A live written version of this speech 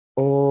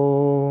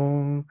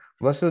Om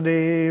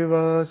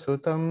Vasudeva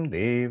Sutam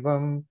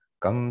Devam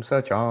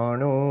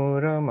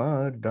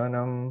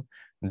Kamsachanuramardanam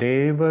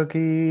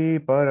Devaki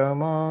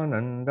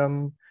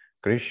Paramanandam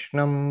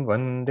Krishnam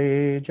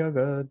Vande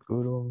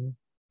Jagadgurum.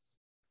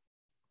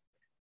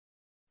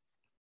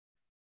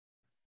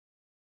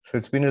 So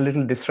it's been a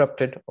little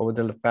disrupted over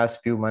the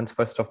past few months.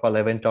 First of all,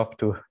 I went off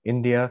to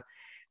India,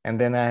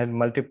 and then I had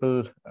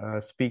multiple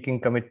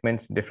speaking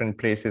commitments in different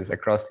places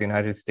across the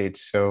United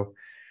States.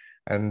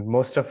 And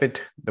most of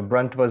it, the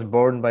brunt was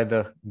borne by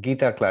the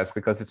Gita class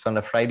because it's on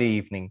a Friday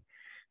evening,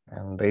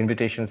 and the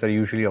invitations are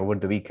usually over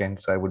the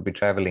weekend, so I would be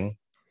traveling.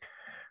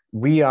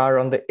 We are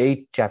on the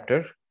 8th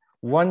chapter.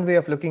 One way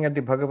of looking at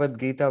the Bhagavad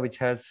Gita, which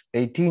has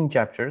 18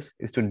 chapters,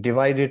 is to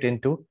divide it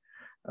into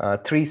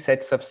 3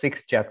 sets of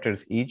 6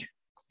 chapters each.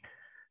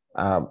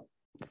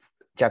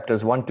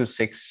 Chapters 1 to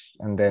 6,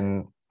 and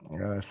then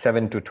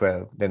 7 to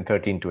 12, then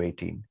 13 to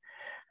 18.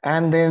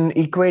 And then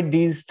equate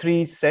these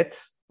 3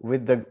 sets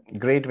with the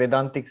great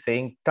Vedantic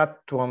saying, Tat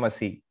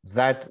Tvamasi,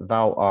 that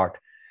thou art.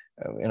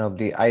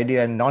 The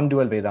idea in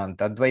non-dual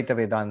Vedanta, Advaita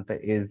Vedanta,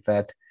 is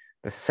that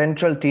the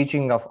central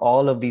teaching of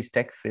all of these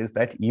texts is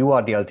that you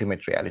are the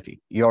ultimate reality.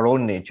 Your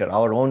own nature,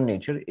 our own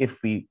nature,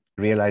 if we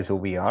realize who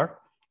we are,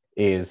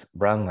 is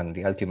Brahman,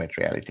 the ultimate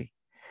reality.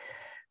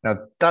 Now,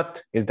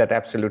 Tat is that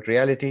absolute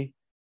reality.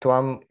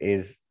 Tvam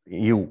is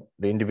you,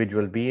 the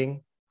individual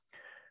being.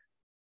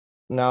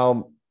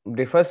 Now,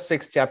 the first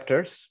 6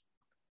 chapters,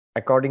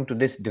 according to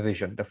this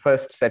division, the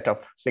first set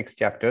of 6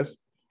 chapters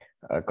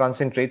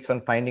concentrates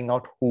on finding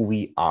out who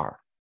we are.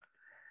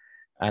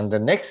 And the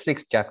next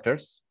 6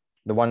 chapters,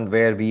 the one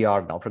where we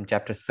are now, from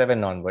chapter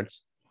 7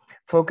 onwards,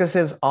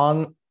 focuses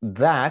on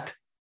that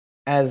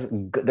as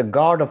the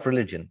God of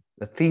religion,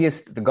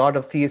 the God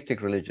of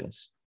theistic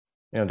religions,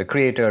 the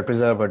creator,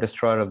 preserver,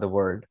 destroyer of the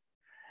world.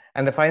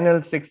 And the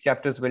final 6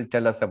 chapters will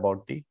tell us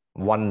about the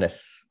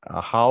oneness,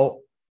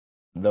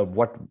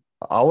 what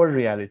our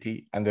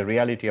reality and the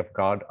reality of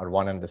God are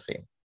one and the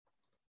same.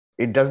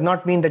 It does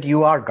not mean that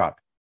you are God.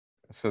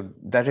 So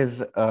that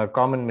is a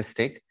common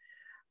mistake.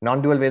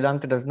 Non-dual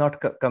Vedanta does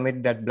not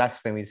commit that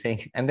blasphemy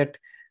saying, and that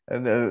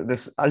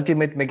this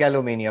ultimate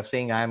megalomania of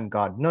saying I am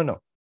God.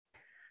 No.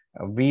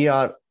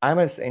 I'm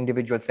an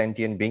individual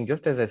sentient being,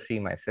 just as I see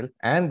myself,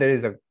 and there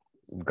is a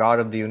God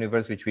of the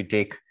universe which we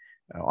take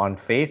on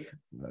faith,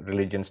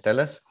 religions tell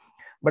us.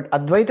 But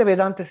Advaita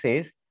Vedanta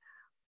says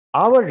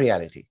our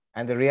reality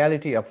and the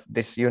reality of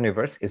this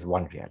universe is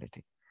one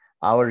reality.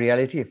 Our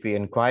reality, if we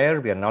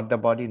inquire, we are not the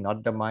body,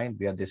 not the mind,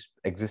 we are this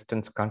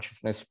existence,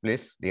 consciousness,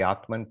 bliss, the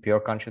Atman, pure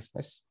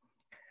consciousness.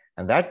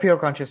 And that pure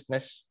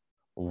consciousness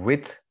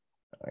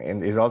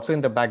is also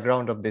in the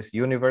background of this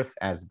universe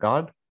as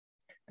God,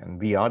 and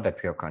we are that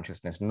pure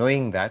consciousness.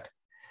 Knowing that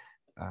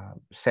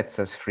sets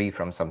us free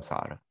from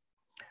samsara.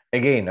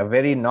 Again, a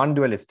very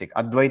non-dualistic,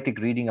 Advaitic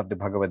reading of the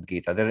Bhagavad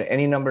Gita. There are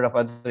any number of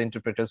other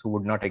interpreters who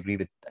would not agree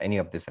with any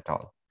of this at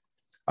all.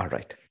 All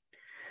right.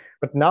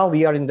 But now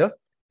we are in the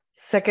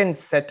second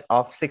set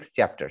of 6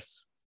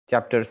 chapters,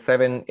 chapters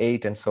 7,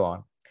 8, and so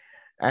on.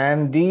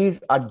 And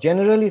these are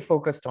generally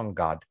focused on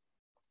God.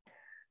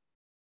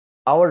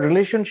 Our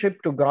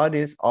relationship to God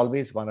is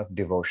always one of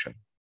devotion,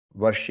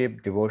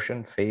 worship,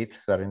 devotion,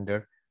 faith,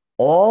 surrender.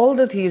 All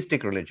the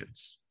theistic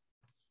religions,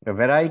 the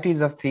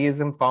varieties of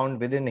theism found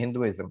within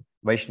Hinduism,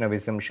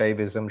 Vaishnavism,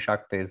 Shaivism,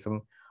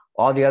 Shaktism,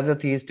 all the other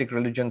theistic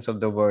religions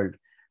of the world,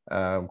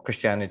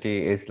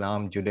 Christianity,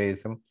 Islam,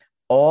 Judaism,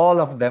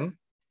 all of them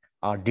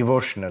are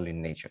devotional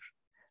in nature.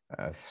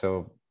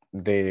 So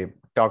they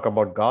talk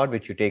about God,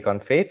 which you take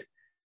on faith,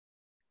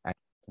 and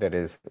there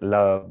is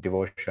love,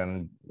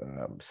 devotion,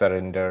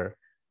 surrender,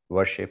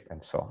 worship,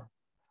 and so on.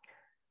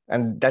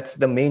 And that's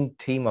the main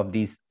theme of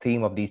these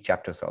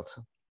chapters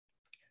also.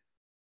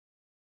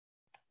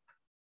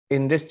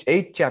 In this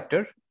 8th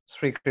chapter,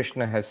 Sri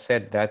Krishna has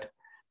said that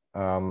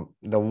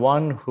the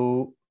one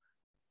who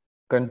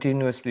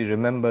continuously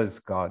remembers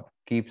God,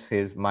 keeps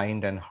his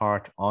mind and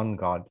heart on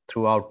God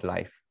throughout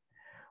life,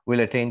 will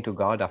attain to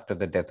God after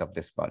the death of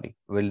this body,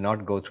 will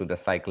not go through the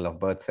cycle of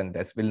births and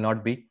deaths, will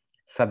not be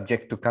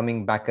subject to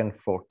coming back and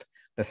forth.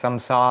 The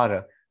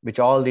samsara, which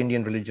all the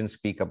Indian religions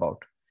speak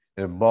about.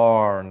 You're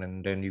born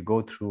and then you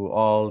go through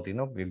all,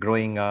 you're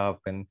growing up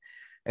and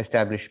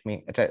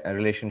establishing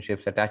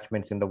relationships,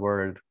 attachments in the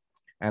world,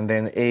 and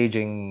then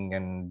aging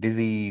and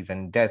disease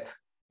and death.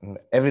 And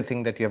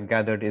everything that you have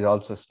gathered is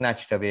also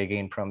snatched away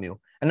again from you.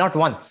 And not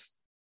once,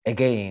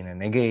 again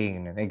and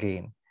again and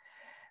again.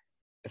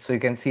 So you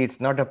can see it's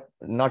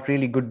not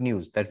really good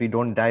news that we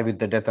don't die with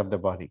the death of the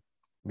body.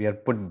 We are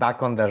put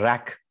back on the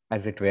rack,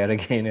 as it were,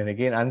 again and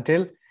again,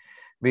 until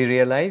we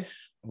realize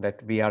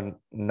that we are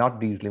not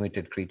these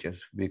limited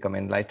creatures. We become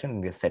enlightened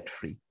and we are set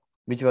free,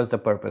 which was the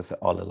purpose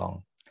all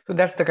along. So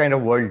that's the kind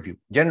of worldview,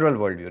 general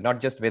worldview,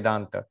 not just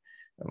Vedanta.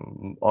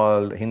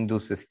 All Hindu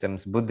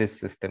systems, Buddhist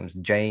systems,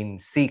 Jain,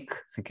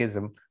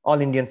 Sikhism,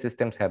 all Indian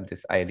systems have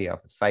this idea of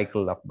a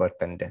cycle of birth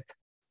and death.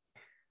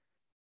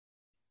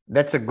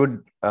 That's a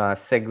good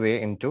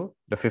segue into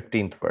the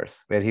 15th verse,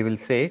 where he will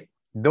say,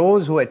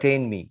 Those who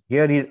attain me,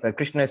 here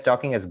Krishna is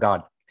talking as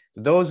God.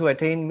 Those who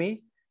attain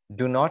me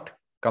do not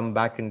come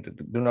back into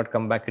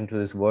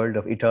this world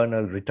of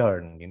eternal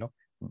return,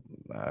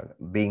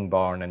 being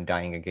born and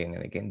dying again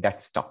and again.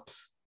 That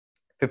stops.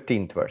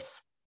 15th verse.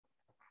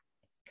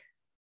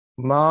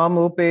 Mam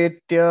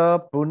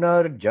upetya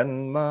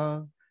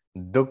punarjanma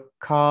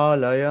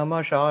dukkhalayam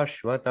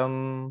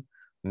ashashvatam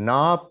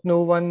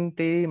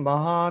napnuvanti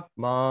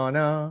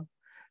mahatmana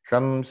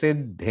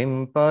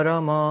samsiddhim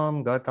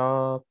paramam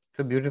gata. It's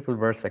a beautiful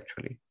verse,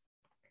 actually.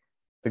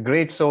 The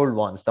great souled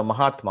ones, the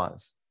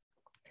Mahatmas,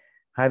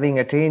 having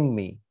attained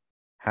me,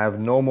 have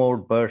no more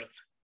birth,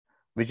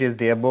 which is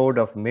the abode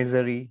of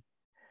misery,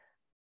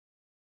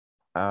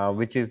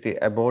 which is the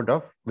abode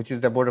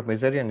of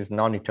misery and is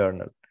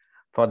non-eternal,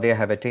 for they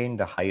have attained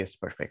the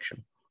highest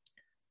perfection.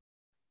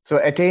 So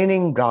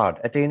attaining God,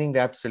 attaining the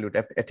absolute,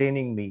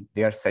 attaining me,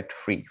 they are set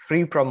free.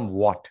 Free from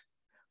what?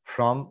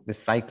 From the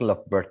cycle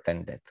of birth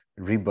and death,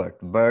 rebirth,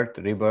 birth,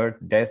 rebirth,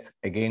 death,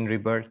 again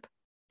rebirth.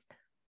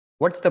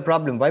 What's the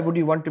problem? Why would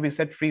you want to be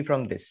set free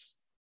from this?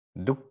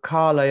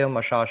 Dukkhalayam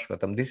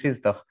ashashvatam. This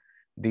is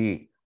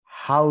the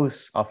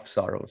house of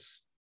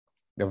sorrows,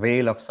 the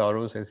vale of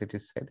sorrows, as it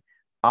is said.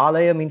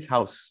 Alaya means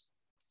house.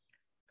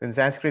 In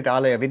Sanskrit,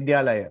 alaya,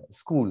 vidyalaya,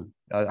 school,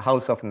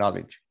 house of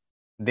knowledge.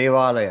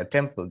 Devalaya,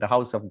 temple, the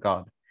house of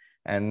God.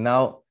 And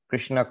now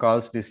Krishna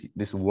calls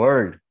this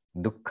world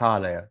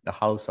Dukkhalaya, the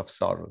house of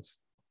sorrows.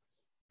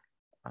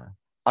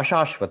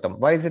 Ashashvatam.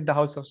 Why is it the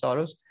house of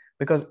sorrows?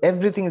 Because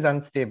everything is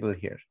unstable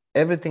here.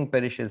 Everything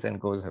perishes and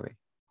goes away.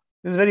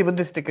 This is very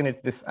Buddhistic in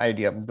it, this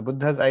idea. The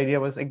Buddha's idea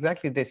was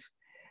exactly this,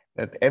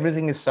 that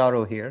everything is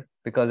sorrow here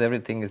because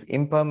everything is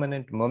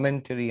impermanent,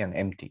 momentary, and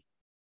empty.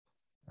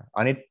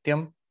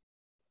 Anityam,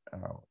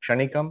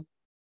 kshanikam,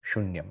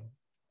 shunyam.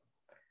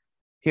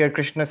 Here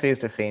Krishna says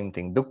the same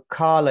thing.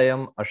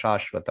 Dukkhalayam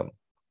ashashvatam.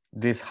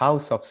 This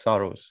house of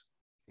sorrows.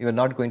 You are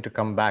not going to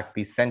come back,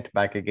 be sent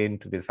back again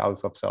to this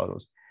house of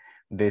sorrows.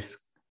 This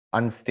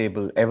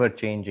unstable,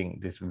 ever-changing,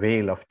 this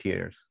vale of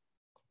tears.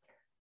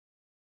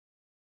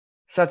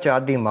 Such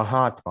are the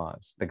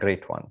Mahatmas, the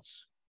great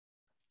ones.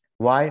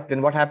 Why?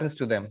 Then what happens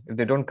to them? If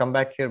they don't come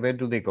back here, where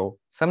do they go?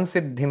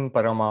 Samsiddhim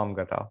paramam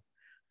gata.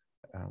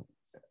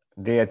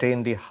 They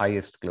attain the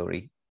highest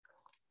glory.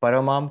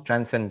 Paramam,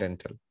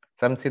 transcendental.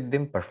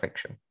 Samsiddhim,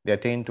 perfection. They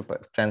attain to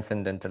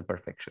transcendental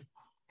perfection.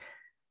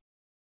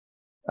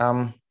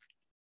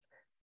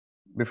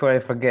 Before I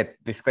forget,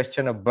 this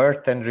question of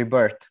birth and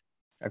rebirth,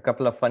 a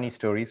couple of funny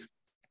stories.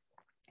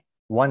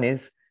 One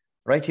is,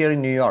 right here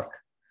in New York,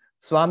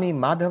 Swami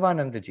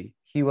Madhavanandaji,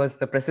 he was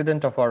the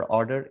president of our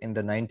order in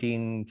the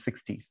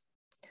 1960s.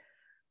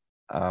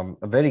 A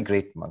very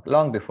great monk,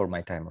 long before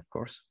my time, of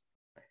course.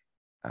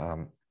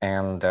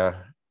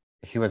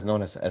 He was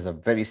known as a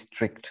very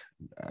strict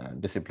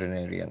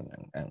disciplinarian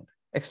and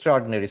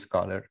extraordinary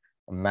scholar,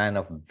 a man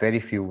of very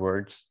few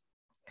words,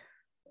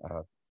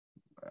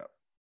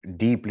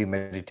 deeply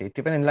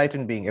meditative and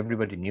enlightened being.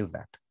 Everybody knew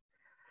that.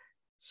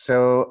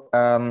 So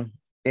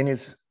in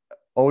his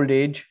old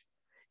age,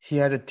 he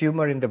had a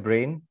tumor in the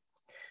brain,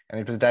 and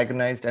it was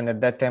diagnosed, and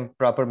at that time,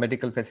 proper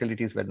medical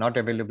facilities were not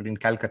available in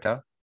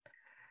Calcutta.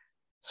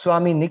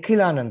 Swami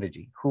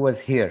Nikhilanandaji, who was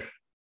here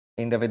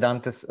in the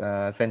Vedanta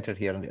Center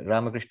here, the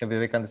Ramakrishna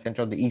Vivekananda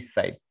Center on the east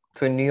side.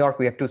 So in New York,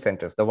 we have two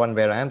centers, the one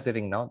where I am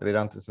sitting now, the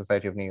Vedanta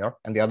Society of New York,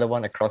 and the other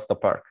one across the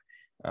park,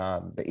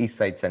 the East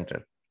Side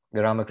Center,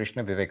 the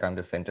Ramakrishna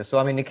Vivekananda Center.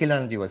 Swami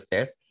Nikhilanandaji was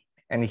there,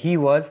 and he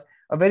was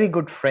a very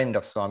good friend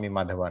of Swami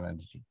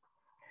Madhavanandaji.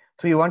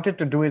 So he wanted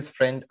to do his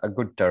friend a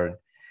good turn.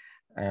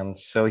 And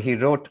so he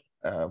wrote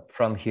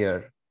from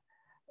here,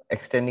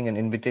 extending an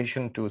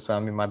invitation to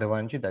Swami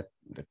Madhavanandaji that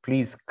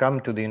please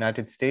come to the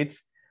United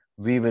States.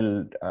 We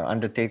will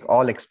undertake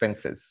all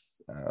expenses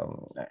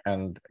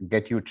and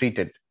get you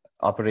treated,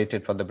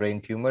 operated for the brain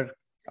tumor,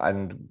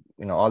 and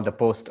all the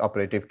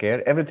post-operative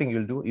care, everything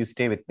you'll do, you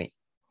stay with me.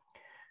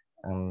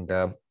 And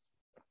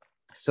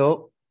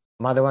so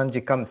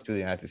Madhavanandaji comes to the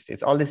United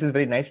States. All this is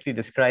very nicely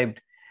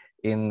described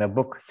in a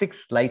book,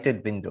 Six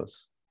Lighted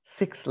Windows,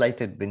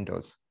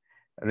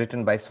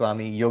 written by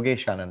Swami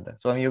Yogeshananda.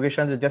 Swami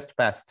Yogeshananda just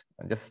passed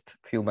just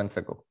a few months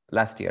ago,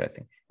 last year, I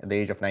think, at the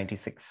age of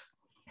 96.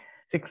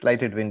 Six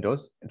Lighted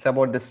Windows. It's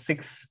about the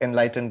 6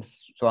 enlightened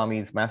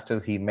Swamis,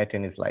 masters he met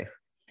in his life.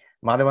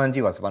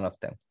 Madhavanandaji was one of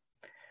them.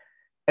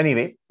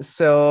 Anyway,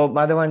 so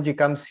Madhavanandaji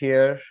comes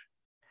here,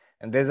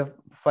 and there's a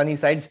funny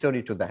side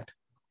story to that.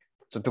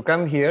 So to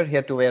come here, he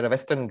had to wear a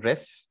Western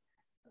dress,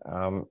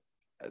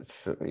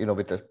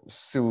 with a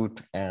suit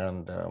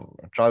and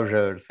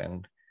trousers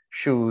and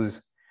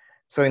shoes.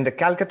 So in the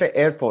Calcutta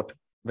airport,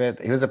 where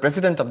he was the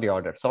president of the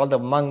order, so all the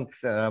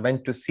monks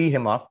went to see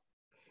him off.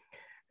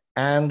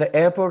 And the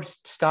airport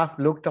staff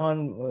looked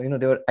on,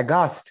 they were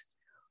aghast.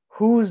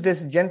 Who's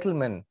this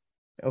gentleman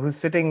who's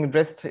sitting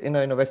dressed in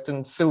a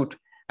Western suit?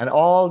 And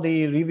all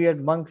the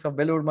revered monks of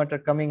Belur Math are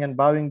coming and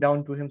bowing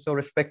down to him so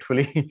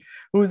respectfully.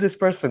 Who's this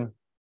person?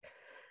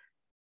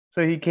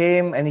 So he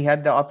came and he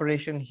had the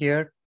operation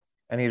here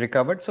and he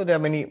recovered. So there are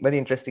many very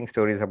interesting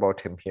stories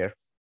about him here.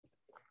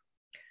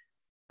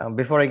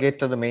 before I get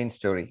to the main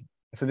story.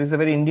 So this is a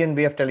very Indian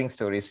way of telling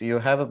stories. So you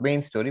have a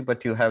main story,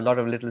 but you have a lot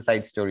of little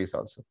side stories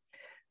also.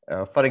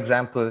 For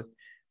example,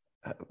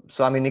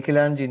 Swami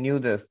Nikhilanji knew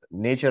the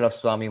nature of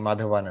Swami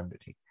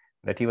Madhavanandji,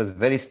 that he was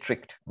very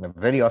strict and a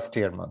very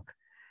austere monk.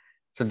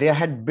 So they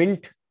had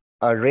built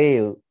a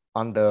rail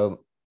on the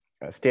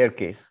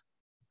staircase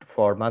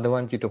for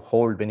Madhavanji to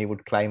hold when he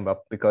would climb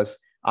up, because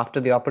after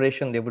the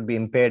operation, there would be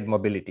impaired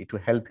mobility. To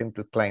help him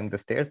to climb the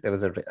stairs, there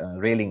was a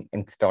railing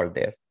installed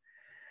there.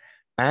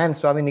 And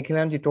Swami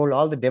Nikhilanji told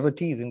all the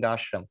devotees in the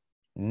ashram,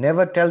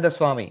 never tell the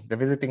Swami, the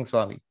visiting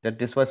Swami, that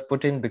this was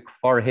put in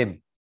for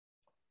him.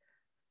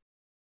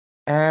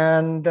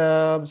 And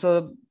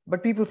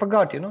but people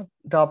forgot,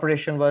 the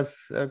operation was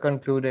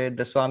concluded.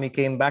 The Swami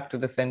came back to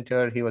the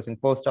center. He was in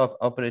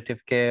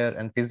post-operative care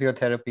and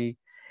physiotherapy.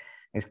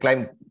 He's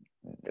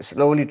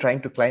slowly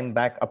trying to climb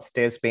back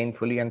upstairs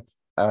painfully. And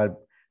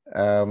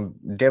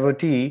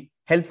devotee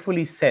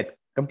helpfully said,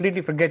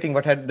 completely forgetting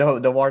what had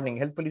the warning,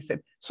 helpfully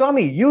said,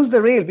 Swami, use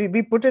the rail.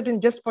 We put it in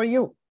just for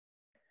you.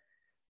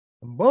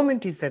 The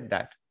moment he said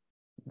that,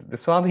 the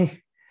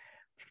Swami,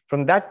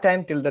 from that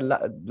time till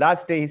the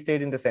last day he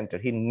stayed in the center,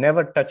 he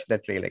never touched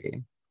that rail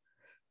again.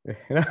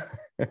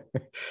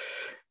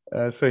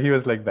 So he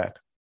was like that.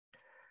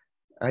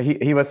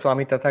 He was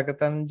Swami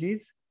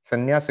Tathagatanji's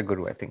Sannyasa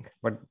Guru, I think.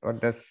 What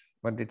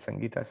did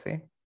Sangeeta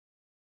say?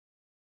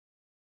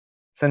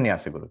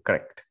 Sannyasa Guru,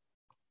 correct.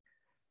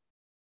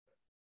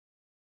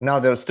 Now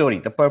the story,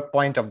 the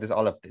point of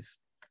all of this.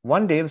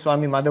 One day,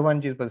 Swami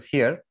Madhavanji was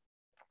here,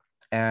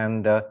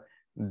 and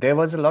there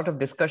was a lot of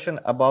discussion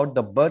about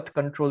the birth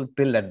control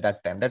pill at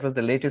that time. That was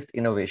the latest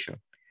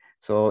innovation.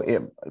 So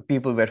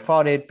people were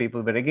for it,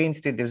 people were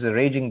against it. There was a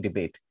raging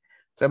debate.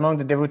 So among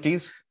the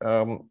devotees,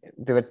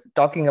 they were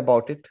talking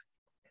about it.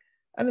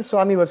 And the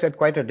Swami was at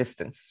quite a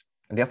distance.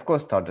 And they, of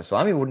course, thought the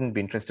Swami wouldn't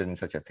be interested in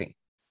such a thing.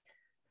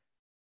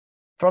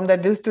 From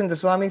that distance, the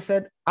Swami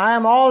said, I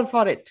am all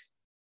for it.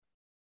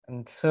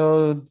 And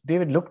so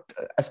David looked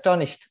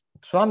astonished.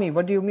 Swami,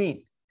 what do you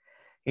mean?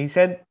 He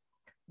said,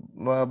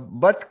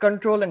 birth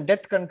control and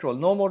death control.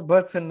 No more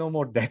births and no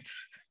more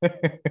deaths.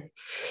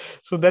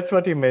 So that's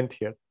what he meant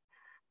here.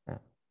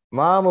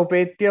 Mam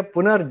upetya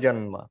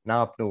punarjanma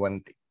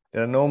naapnuvanti.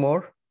 There are no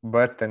more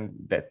birth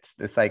and deaths,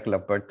 the cycle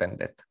of birth and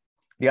death.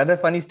 The other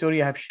funny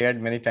story I have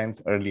shared many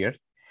times earlier,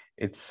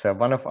 it's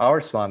one of our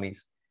Swamis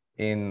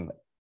in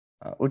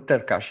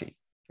Uttar Kashi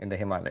in the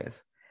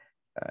Himalayas.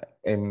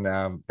 In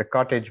the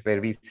cottage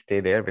where we stay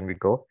there when we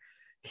go,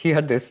 he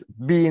had this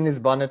bee in his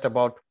bonnet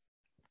about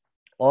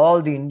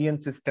all the Indian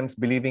systems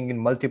believing in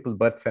multiple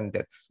births and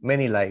deaths,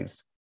 many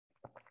lives,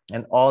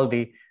 and all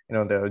the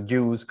the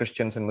Jews,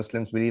 Christians, and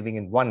Muslims believing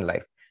in one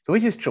life. So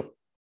which is true?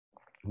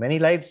 Many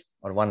lives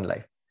or one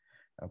life?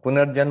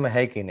 Punarjanma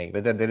hai ki nahi,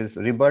 whether there is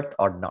rebirth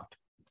or not.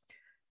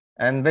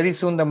 And very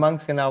soon the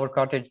monks in our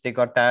cottage, they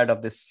got tired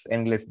of this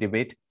endless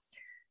debate.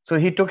 So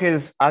he took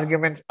his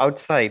arguments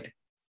outside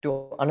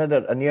to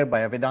a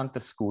nearby Vedanta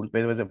school,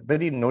 where there was a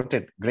very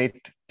noted,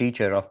 great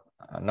teacher of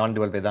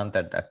non-dual Vedanta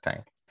at that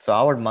time. So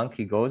our monk,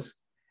 he goes,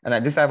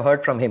 and this I've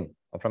heard from him,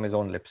 from his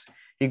own lips.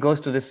 He goes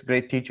to this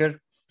great teacher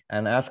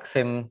and asks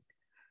him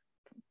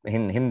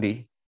in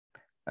Hindi,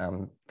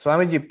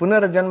 Swamiji,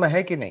 punarjanma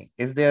hai ki nahi?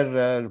 Is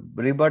there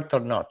rebirth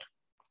or not?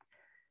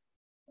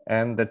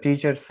 And the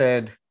teacher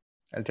said,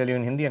 I'll tell you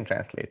in Hindi and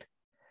translate.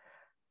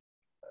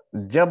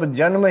 जब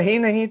जन्म ही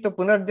नहीं तो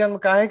पुनर्जन्म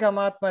काहे का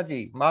महात्मा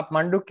जी? आप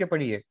मांडुक्य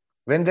पढ़िए.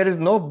 When there is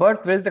no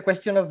birth, where is the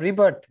question of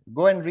rebirth?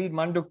 Go and read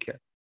Mandukya.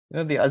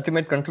 The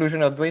ultimate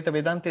conclusion of Advaita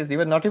Vedanta is you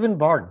were not even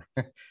born.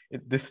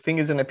 This thing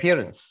is an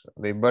appearance,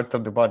 the birth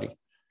of the body.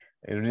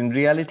 In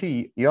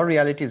reality, your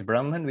reality is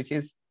Brahman, which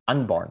is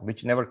unborn,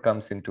 which never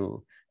comes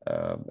into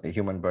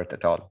human birth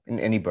at all, in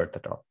any birth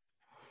at all.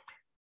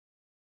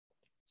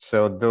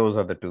 So those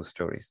are the two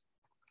stories.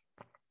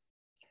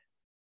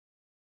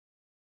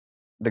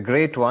 The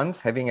great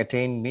ones, having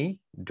attained me,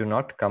 do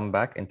not come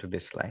back into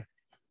this life.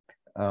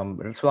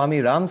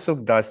 Swami Ram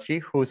Sukh Das Ji,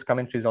 whose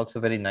commentary is also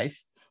very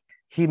nice,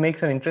 he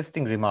makes an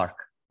interesting remark.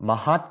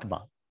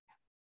 Mahatma,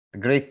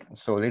 great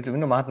soul.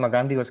 Mahatma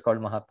Gandhi was called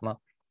Mahatma.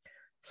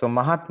 So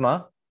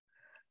Mahatma,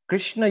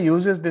 Krishna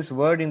uses this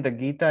word in the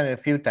Gita a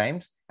few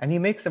times, and he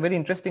makes a very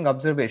interesting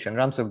observation.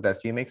 Ram Sukh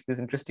Das Ji makes this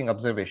interesting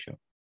observation.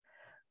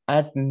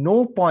 At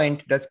no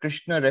point does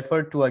Krishna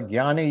refer to a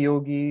Jnana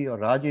Yogi or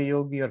Raja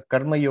Yogi or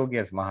Karma Yogi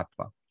as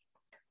Mahatma.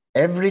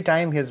 Every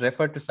time he has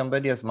referred to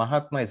somebody as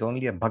Mahatma is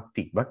only a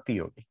Bhakti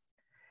Yogi.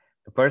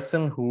 The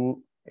person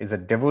who is a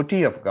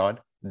devotee of God,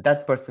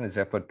 that person is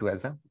referred to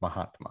as a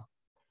Mahatma.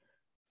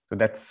 So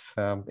that's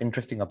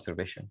interesting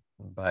observation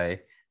by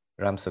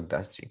Ram Sukh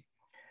Das Ji.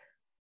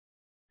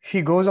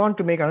 He goes on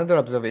to make another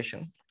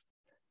observation,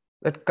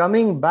 that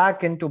coming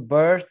back into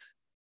birth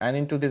and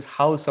into this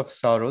house of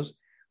sorrows,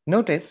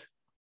 notice,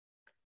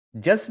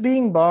 just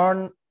being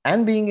born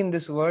and being in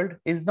this world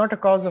is not a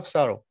cause of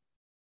sorrow.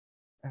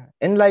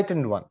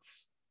 Enlightened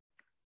ones,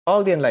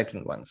 all the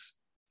enlightened ones,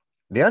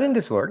 they are in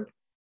this world,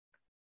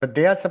 but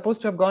they are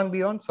supposed to have gone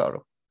beyond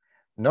sorrow.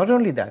 Not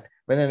only that,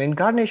 when an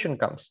incarnation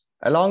comes,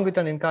 Along with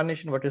an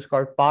incarnation, what is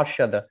called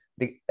Parshada,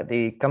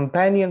 the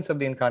companions of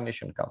the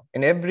incarnation come.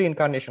 In every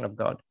incarnation of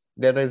God,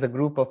 there is a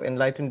group of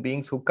enlightened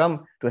beings who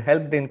come to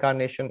help the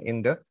incarnation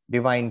in the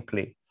divine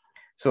play.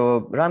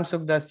 So Ram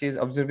Sukdas Ji's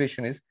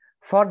observation is,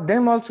 for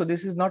them also,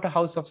 this is not a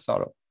house of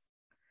sorrow.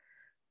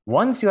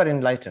 Once you are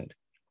enlightened,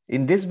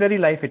 in this very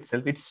life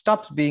itself, it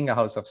stops being a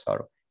house of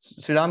sorrow.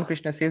 Sri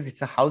Ramakrishna says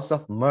it's a house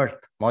of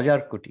mirth,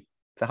 Mojar Kuti.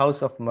 It's a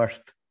house of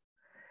mirth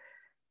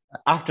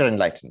after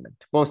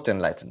enlightenment,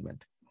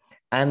 post-enlightenment.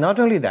 And not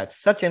only that,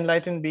 such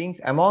enlightened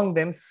beings, among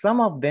them, some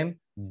of them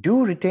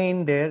do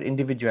retain their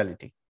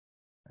individuality.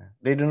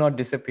 They do not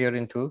disappear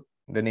into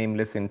the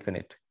nameless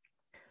infinite.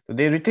 So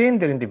they retain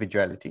their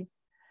individuality,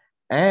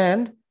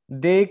 and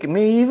they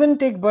may even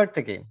take birth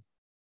again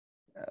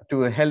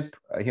to help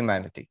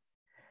humanity.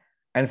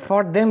 And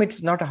for them,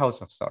 it's not a house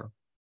of sorrow.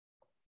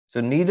 So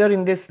neither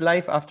in this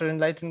life after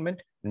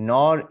enlightenment,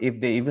 nor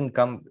if they even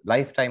come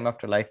lifetime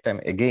after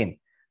lifetime again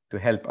to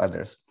help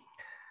others.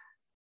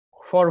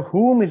 For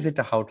whom is it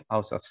a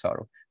house of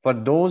sorrow? For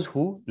those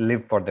who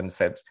live for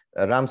themselves.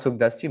 Ram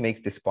Sukdas Ji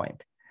makes this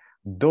point.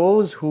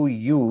 Those who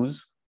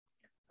use,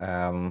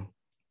 it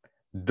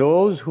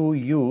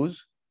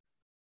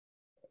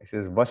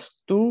says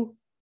vastu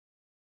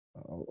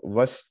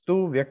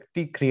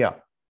vyakti kriya,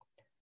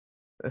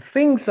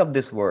 things of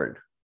this world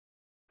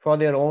for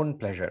their own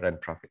pleasure and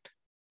profit.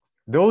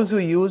 Those who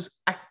use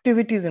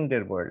activities in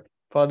their world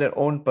for their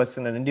own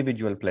personal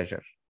individual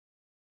pleasure,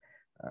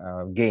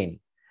 gain.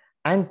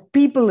 And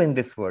people in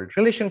this world,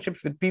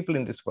 relationships with people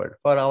in this world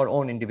for our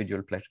own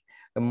individual pleasure.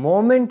 The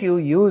moment you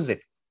use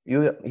it,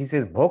 he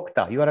says,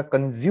 bhokta, you are a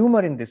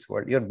consumer in this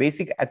world. Your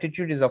basic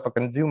attitude is of a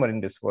consumer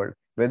in this world,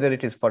 whether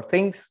it is for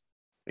things,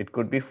 it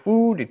could be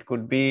food, it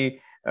could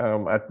be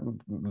a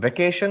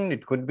vacation,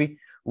 it could be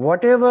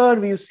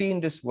whatever you see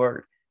in this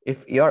world.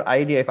 If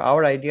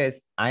our idea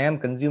is, I am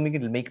consuming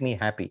it will make me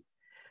happy,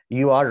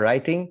 you are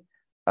writing,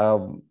 a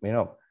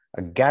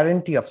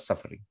guarantee of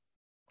suffering.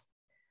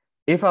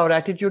 If our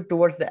attitude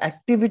towards the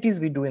activities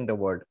we do in the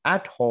world,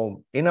 at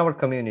home, in our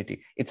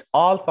community, it's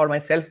all for my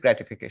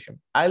self-gratification.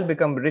 I'll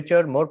become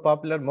richer, more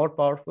popular, more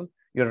powerful.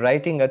 You're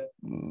writing a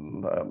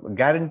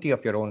guarantee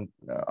of your own,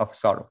 of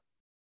sorrow.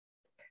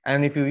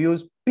 And if you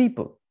use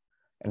people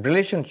and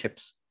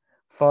relationships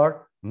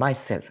for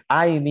myself,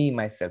 I, me,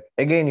 myself,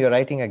 again, you're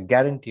writing a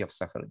guarantee of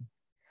suffering.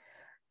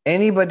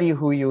 Anybody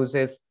who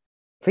uses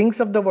things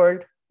of the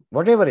world,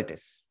 whatever it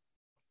is,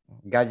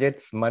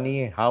 gadgets,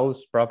 money,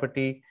 house,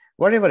 property,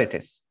 whatever it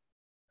is,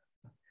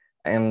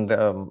 and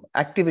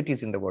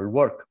activities in the world,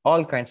 work,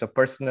 all kinds of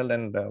personal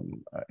and,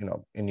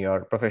 in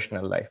your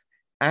professional life,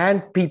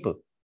 and people,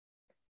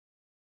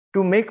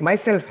 to make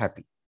myself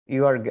happy,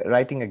 you are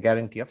writing a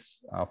guarantee of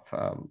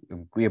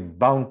we are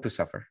bound to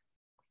suffer.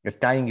 You're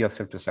tying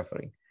yourself to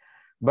suffering.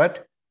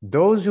 But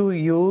those who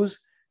use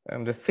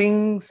the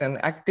things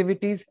and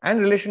activities and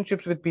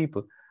relationships with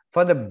people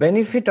for the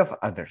benefit of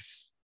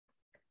others,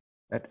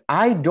 that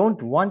I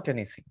don't want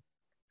anything.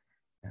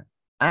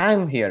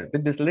 I'm here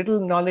with this little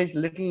knowledge,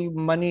 little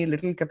money,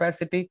 little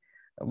capacity,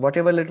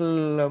 whatever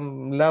little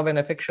love and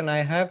affection I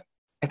have,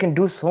 I can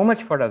do so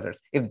much for others.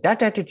 If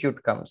that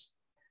attitude comes,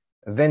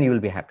 then you will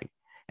be happy.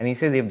 And he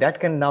says, if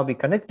that can now be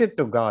connected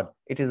to God,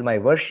 it is my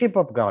worship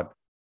of God.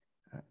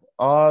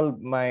 All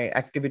my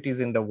activities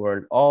in the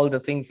world, all the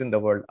things in the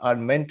world are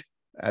meant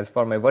as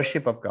for my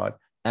worship of God,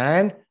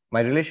 and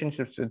my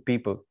relationships with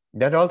people,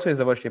 that also is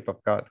the worship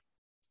of God.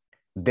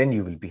 Then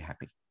you will be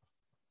happy.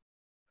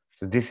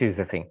 So this is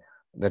the thing,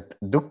 that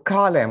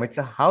dukkhalayam, it's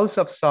a house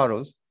of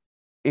sorrows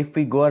if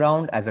we go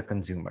around as a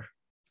consumer.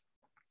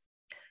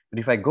 But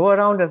if I go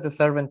around as the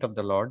servant of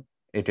the Lord,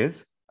 it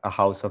is a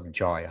house of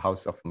joy, a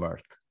house of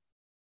mirth.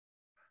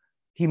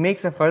 He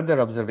makes a further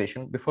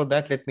observation. Before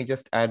that, let me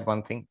just add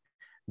one thing.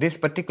 This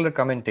particular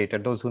commentator,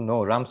 those who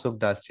know Ram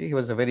Sukdas Ji, he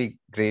was a very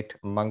great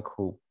monk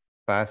who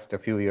passed a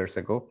few years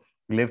ago,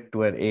 lived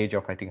to an age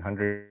of, I think,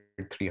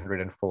 103,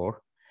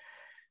 104.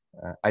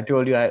 I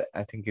told you, I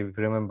think if you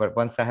remember,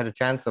 once I had a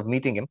chance of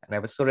meeting him, and I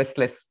was so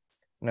restless,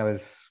 and I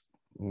was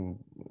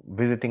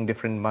visiting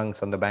different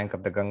monks on the bank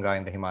of the Ganga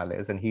in the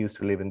Himalayas, and he used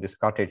to live in this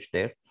cottage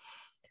there.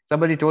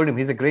 Somebody told him,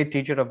 he's a great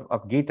teacher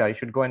of Gita, you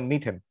should go and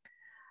meet him.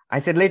 I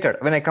said, later,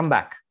 when I come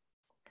back.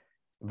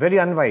 Very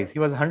unwise. He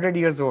was 100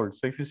 years old.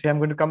 So if you say, I'm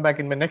going to come back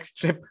in my next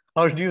trip,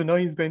 how do you know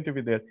he's going to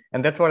be there?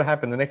 And that's what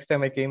happened. The next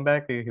time I came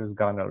back, he was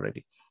gone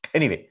already.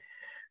 Anyway,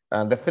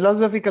 the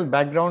philosophical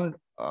background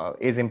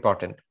is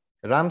important.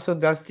 Ram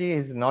Sukdas Ji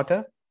is not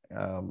a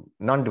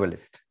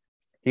non-dualist.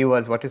 He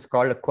was what is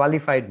called a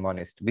qualified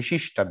monist,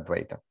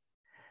 Vishishtadvaita.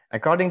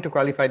 According to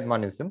qualified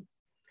monism,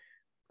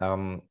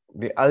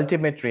 the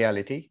ultimate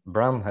reality,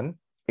 Brahman,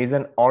 is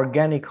an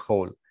organic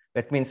whole.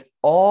 That means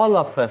all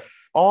of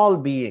us, all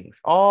beings,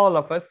 all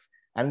of us,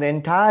 and the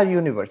entire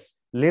universe,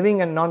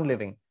 living and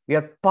non-living, we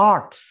are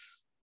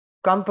parts,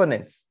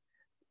 components,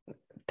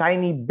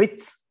 tiny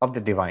bits of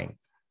the divine.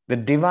 The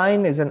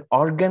divine is an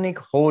organic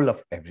whole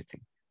of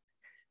everything.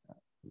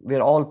 We're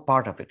all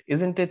part of it.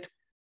 Isn't it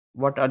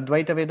what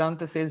Advaita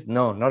Vedanta says?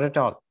 No, not at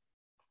all.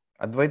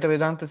 Advaita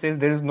Vedanta says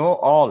there is no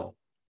all.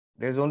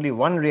 There is only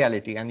one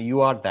reality, and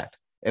you are that.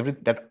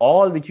 That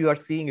all which you are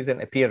seeing is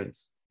an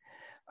appearance.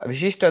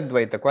 Vishishta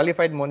Advaita,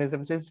 qualified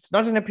monism, says it's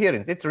not an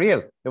appearance, it's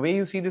real. The way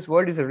you see this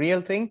world is a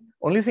real thing.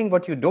 Only thing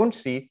what you don't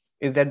see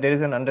is that there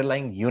is an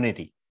underlying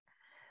unity.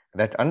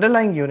 That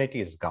underlying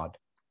unity is God.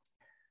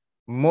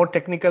 More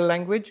technical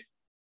language,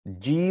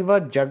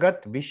 Jiva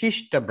Jagat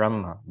Vishishta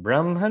Brahma.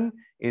 Brahman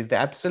is the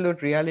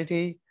absolute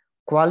reality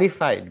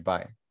qualified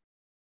by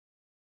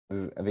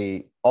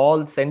the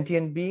all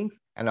sentient beings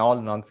and all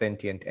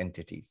non-sentient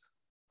entities.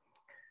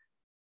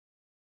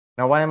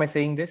 Now, why am I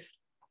saying this?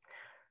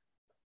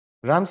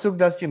 Ram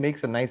Sukdas ji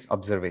makes a nice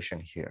observation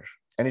here,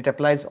 and it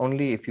applies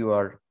only if you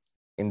are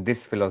in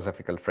this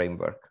philosophical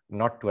framework,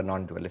 not to a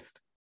non-dualist.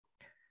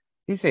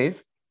 He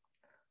says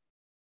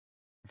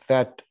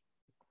that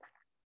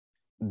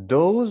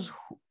those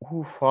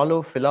who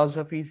follow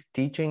philosophies,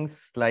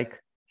 teachings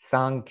like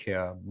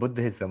Sankhya,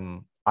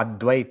 Buddhism,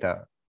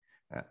 Advaita,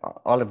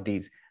 all of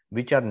these,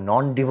 which are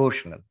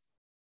non-devotional,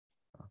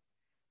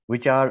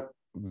 which are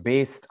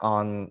based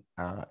on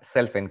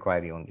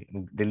self-inquiry only.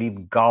 They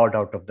leave God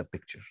out of the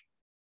picture.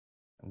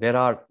 There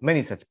are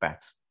many such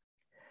paths.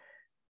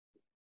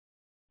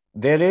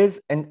 There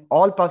is an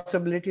all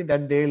possibility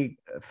that they'll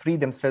free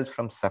themselves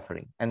from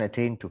suffering and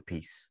attain to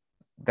peace.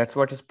 That's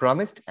what is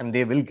promised, and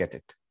they will get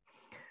it.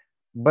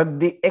 But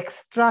the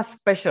extra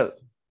special,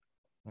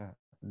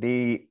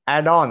 the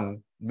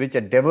add-on which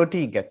a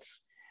devotee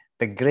gets,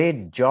 the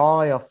great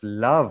joy of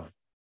love,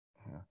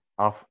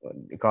 of,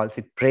 he calls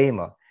it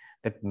prema,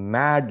 that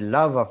mad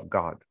love of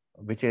God,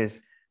 which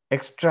is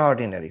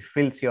extraordinary,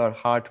 fills your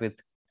heart with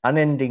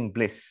unending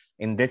bliss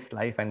in this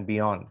life and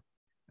beyond.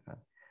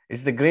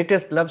 It's the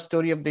greatest love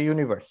story of the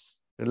universe,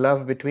 the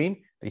love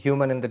between the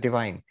human and the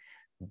divine.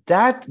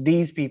 That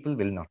these people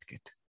will not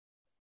get.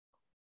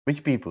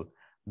 Which people?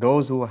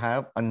 Those who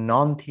have a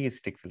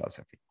non-theistic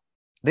philosophy.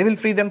 They will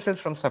free themselves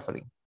from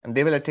suffering and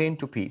they will attain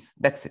to peace.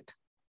 That's it.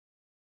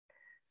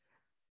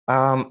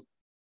 So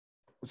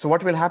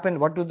what will happen?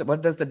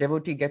 What does the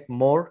devotee get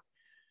more?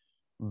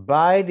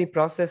 By the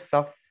process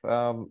of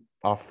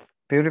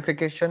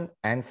purification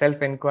and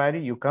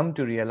self-inquiry, you come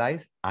to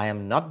realize, I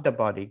am not the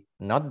body,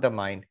 not the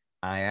mind,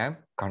 I am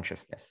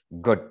consciousness.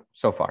 Good,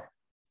 so far.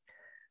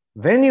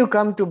 When you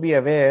come to be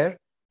aware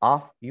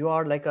of, you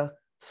are like a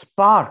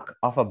spark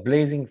of a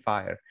blazing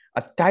fire,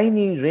 a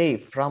tiny ray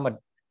from a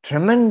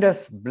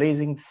tremendous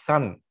blazing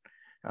sun,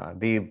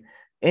 the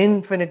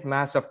infinite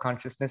mass of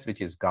consciousness,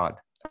 which is God,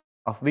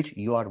 of which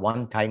you are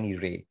one tiny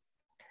ray.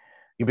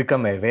 You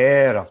become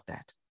aware of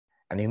that.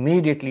 And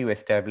immediately you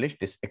establish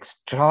this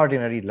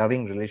extraordinary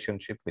loving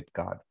relationship with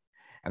God.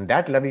 And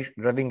that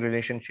loving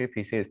relationship,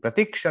 he says,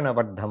 pratikshana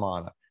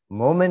vardhamana,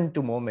 moment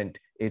to moment,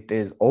 it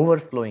is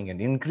overflowing and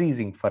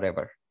increasing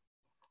forever.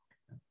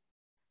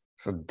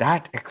 So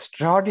that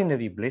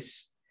extraordinary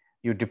bliss,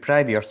 you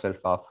deprive yourself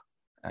of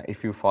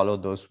if you follow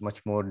those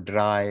much more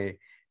dry,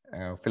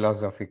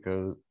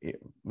 philosophical,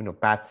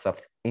 paths of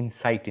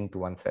insight into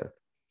oneself.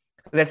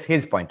 So that's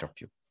his point of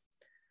view.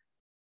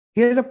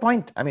 Here's a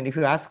point. I mean, if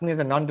you ask me as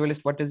a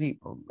non-dualist, would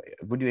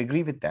you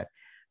agree with that?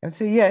 And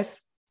say,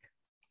 yes,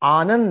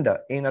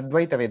 Ananda in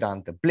Advaita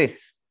Vedanta,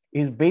 bliss,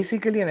 is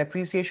basically an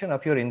appreciation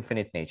of your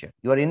infinite nature,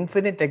 your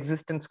infinite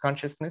existence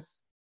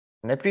consciousness.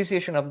 An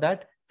appreciation of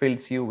that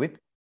fills you with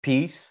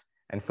peace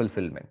and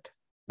fulfillment.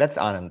 That's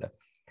Ananda.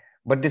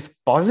 But this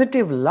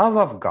positive love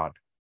of God,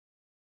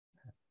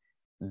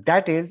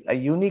 that is a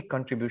unique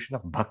contribution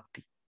of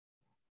bhakti.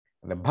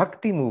 The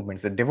bhakti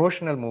movements, the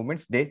devotional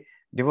movements, they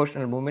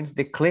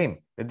claim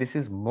that this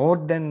is more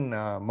than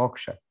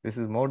moksha. This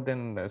is more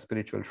than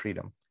spiritual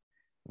freedom.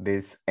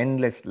 This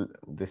endless,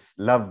 this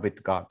love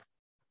with God.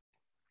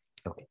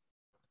 Okay.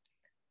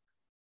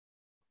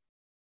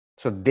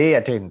 So they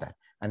attain that.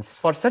 And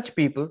for such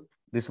people,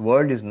 this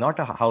world is not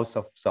a house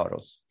of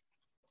sorrows.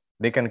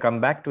 They can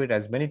come back to it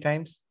as many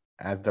times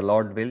as the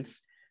Lord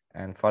wills.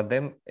 And for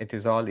them, it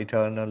is all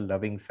eternal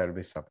loving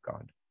service of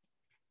God.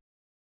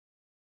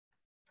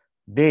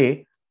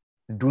 They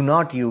do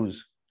not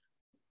use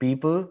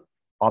people,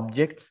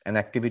 objects, and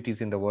activities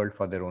in the world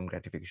for their own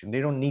gratification. They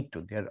don't need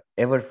to. They are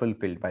ever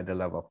fulfilled by the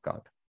love of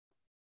God.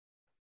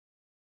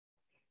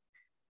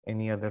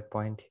 Any other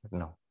point here?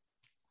 No.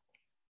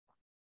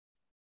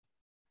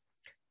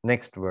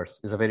 Next verse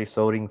is a very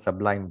soaring,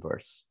 sublime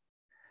verse.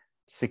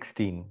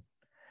 16.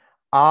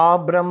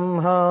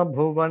 Abrahma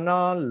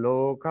bhuvana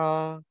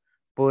loka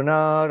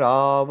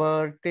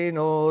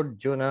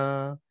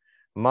punaravartinorjuna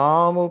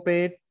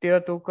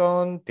mamupetya tu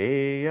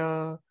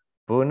kaunteya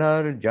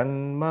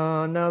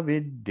punarjanma na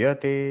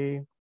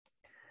vidyate.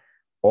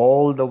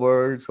 All the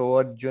worlds, O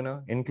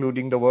Arjuna,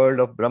 including the world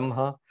of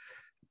Brahma,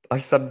 are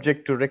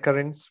subject to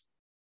recurrence.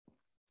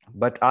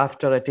 But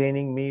after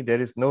attaining me,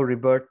 there is no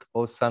rebirth,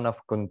 O son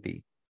of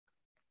Kunti.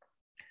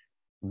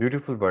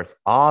 Beautiful verse.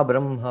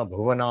 Brahma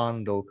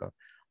bhuvanan loka.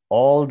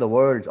 All the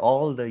worlds,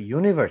 all the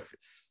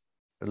universes.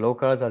 The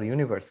lokas are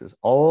universes.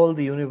 All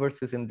the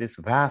universes in this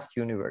vast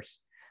universe,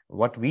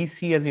 What we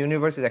see as a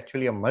universe is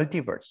actually a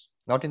multiverse,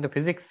 not in the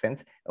physics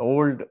sense.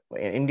 Old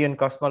Indian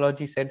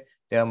cosmology said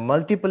there are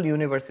multiple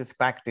universes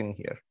packed in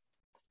here.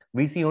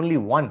 We see only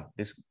one,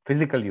 this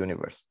physical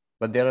universe,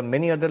 but there are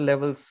many other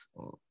levels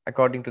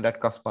according to that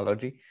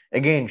cosmology,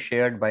 again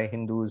shared by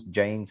Hindus,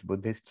 Jains,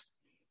 Buddhists,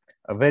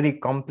 a very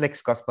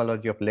complex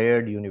cosmology of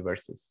layered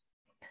universes.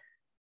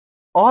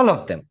 All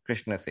of them,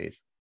 Krishna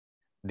says,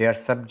 they are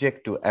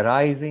subject to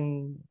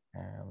arising,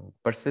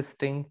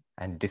 persisting,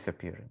 and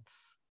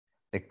disappearance.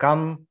 They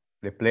come,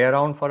 they play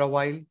around for a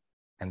while,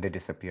 and they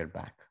disappear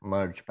back,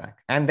 merge back.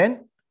 And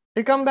then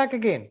they come back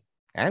again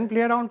and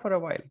play around for a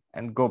while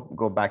and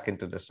go back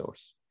into the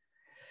source.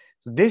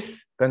 So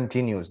this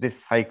continues,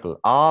 this cycle.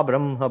 A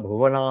Brahma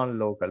Bhuvanan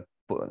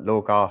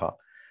Lokaha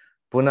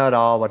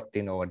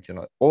Punaravartino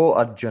Arjuna. O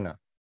Arjuna,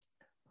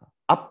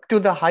 up to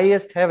the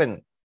highest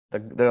heaven,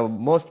 the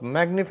most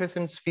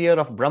magnificent sphere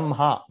of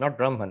Brahma, not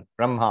Brahman,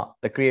 Brahma,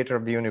 the creator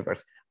of the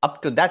universe,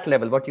 up to that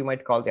level, what you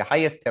might call the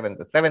highest heaven,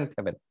 the seventh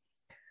heaven.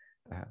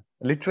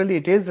 Literally,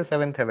 it is the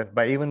seventh heaven,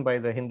 even by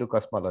the Hindu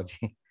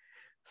cosmology.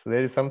 So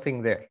there is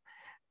something there.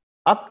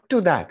 Up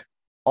to that,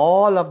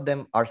 all of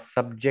them are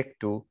subject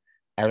to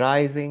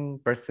arising,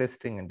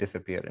 persisting, and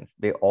disappearance.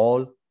 They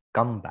all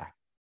come back.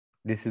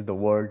 This is the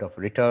world of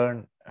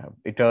return,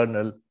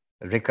 eternal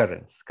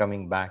recurrence,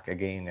 coming back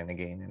again and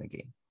again and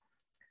again.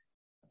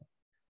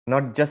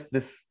 Not just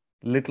this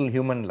little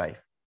human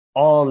life,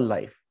 all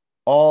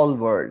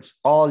worlds,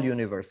 all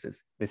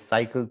universes, they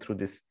cycle through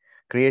this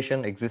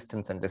creation,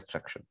 existence, and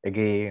destruction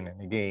again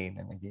and again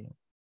and again.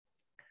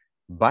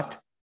 But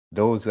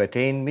those who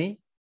attain me,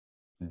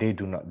 they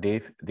do not,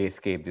 they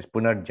escape this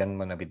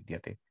punarjanmana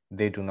vidyate.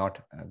 They do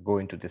not go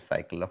into this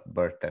cycle of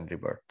birth and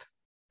rebirth.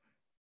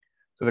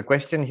 So the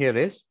question here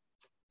is,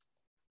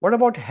 what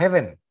about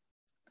heaven?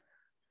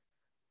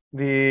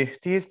 The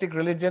theistic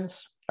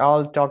religions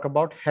all talk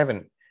about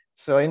heaven.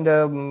 So in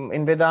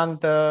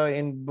Vedanta,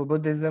 in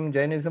Buddhism,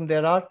 Jainism,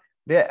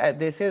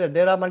 they say that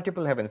there are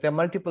multiple heavens, there are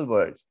multiple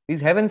worlds.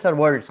 These heavens are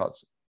worlds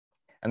also.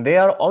 And they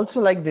are also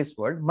like this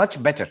world,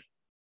 much better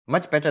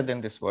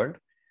than this world,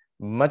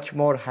 much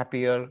more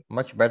happier,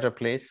 much better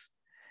place.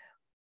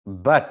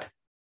 But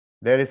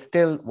there is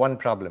still one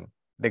problem.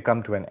 They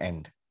come to an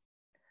end.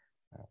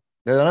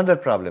 There's another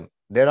problem.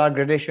 There are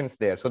gradations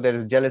there. So there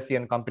is jealousy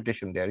and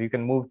competition there. You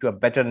can move to a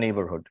better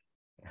neighborhood.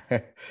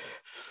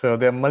 So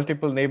there are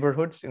multiple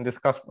neighborhoods in this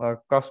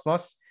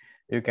cosmos.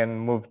 You can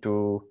move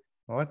to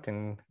what?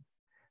 You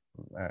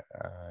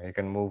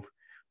can move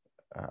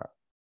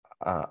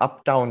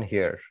uptown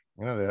here,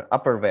 the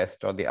upper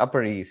west or the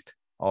upper east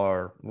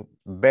or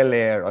Bel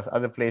Air or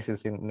other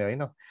places in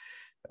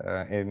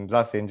in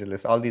Los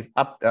Angeles. All these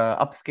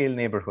upscale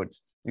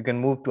neighborhoods. You can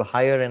move to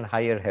higher and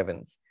higher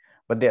heavens,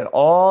 but they're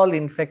all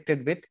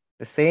infected with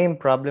the same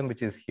problem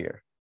which is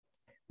here.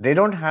 They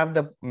don't have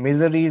the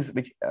miseries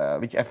which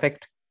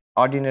affect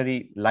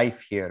ordinary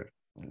life here,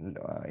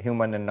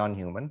 human and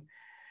non-human.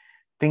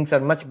 Things are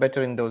much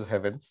better in those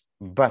heavens,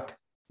 but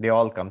they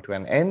all come to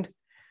an end.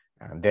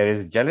 There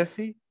is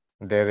jealousy,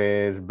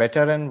 there is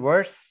better and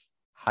worse,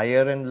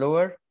 higher and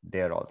lower,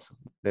 there also.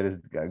 There is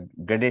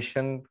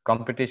gradation,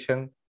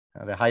 competition,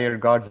 the higher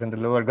gods and the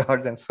lower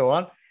gods and so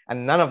on.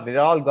 And none of them,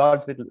 they're all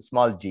gods with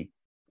small g.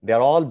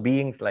 They're all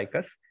beings like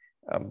us,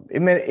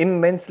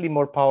 immensely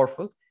more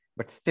powerful,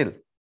 but still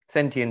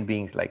sentient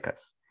beings like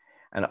us.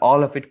 And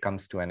all of it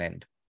comes to an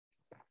end.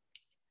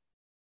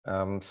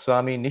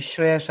 Swami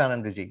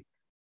Nishreyashanandaji,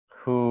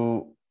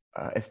 who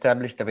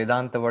established the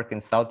Vedanta work in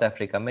South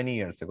Africa many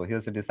years ago. He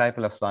was a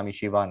disciple of Swami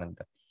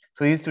Shivananda.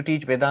 So he used to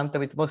teach Vedanta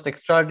with most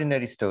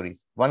extraordinary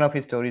stories. One of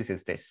his stories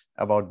is this,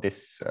 about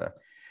this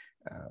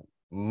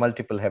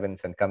multiple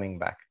heavens and coming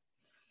back.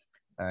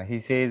 He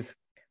says,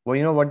 well,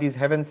 you know what these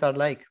heavens are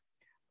like?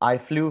 I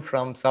flew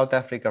from South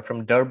Africa,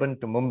 from Durban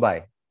to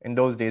Mumbai, in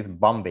those days,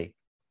 Bombay,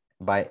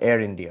 by Air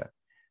India.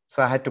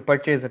 So I had to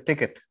purchase a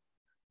ticket.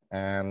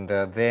 And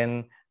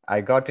then I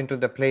got into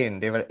the plane.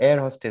 They were air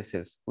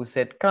hostesses who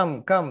said,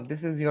 come,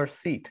 this is your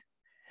seat.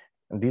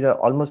 And these are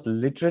almost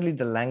literally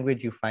the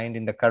language you find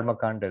in the Karma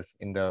Kandas,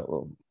 in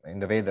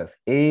the Vedas.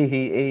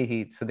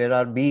 Ehi. So there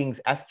are beings,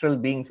 astral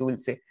beings who will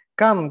say,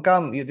 come,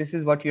 this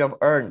is what you have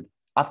earned.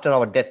 After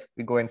our death,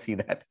 we go and see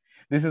that.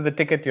 This is the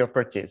ticket you have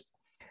purchased.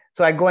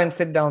 So I go and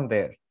sit down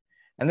there.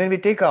 And then we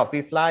take off.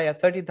 We fly at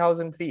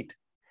 30,000 feet.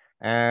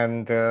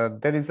 And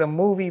there is a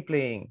movie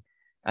playing.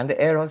 And the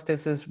air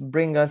hostesses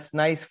bring us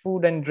nice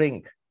food and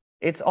drink.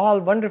 It's all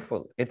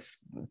wonderful. It's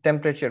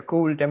temperature,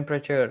 cool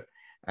temperature.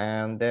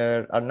 And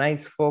there are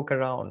nice folk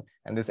around.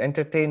 And there's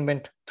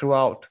entertainment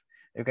throughout.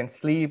 You can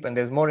sleep and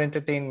there's more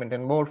entertainment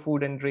and more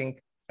food and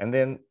drink. And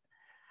then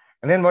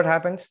what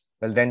happens?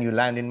 Well, then you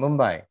land in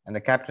Mumbai. And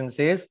the captain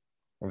says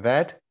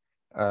that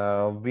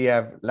we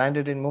have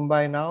landed in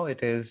Mumbai now.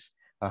 It is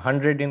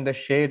 100 in the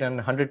shade and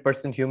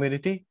 100%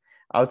 humidity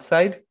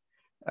outside.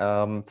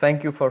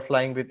 Thank you for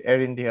flying with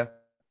Air India.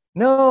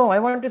 No, I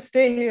want to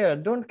stay here.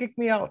 Don't kick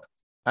me out.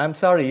 I'm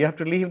sorry, you have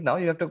to leave now.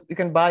 You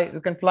can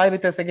fly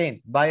with us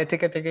again. Buy a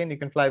ticket again, you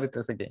can fly with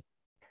us again.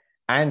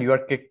 And you are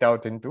kicked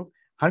out into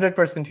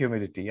 100%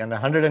 humidity and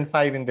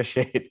 105 in the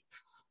shade.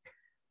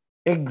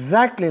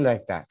 Exactly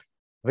like that.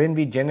 When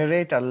we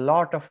generate a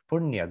lot of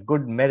punya,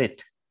 good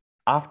merit,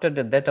 after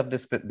the death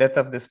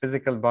of this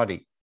physical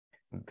body,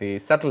 the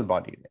subtle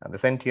body, the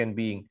sentient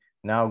being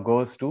now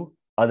goes to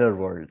other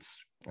worlds.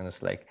 And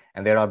it's like,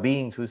 and there are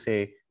beings who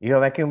say, you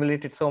have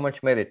accumulated so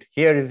much merit.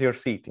 Here is your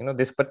seat,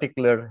 this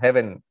particular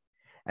heaven.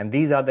 And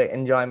these are the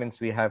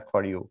enjoyments we have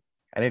for you.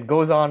 And it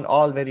goes on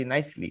all very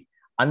nicely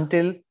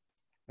until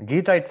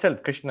Gita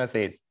itself, Krishna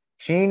says,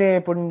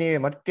 Shine punye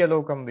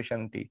matyalokam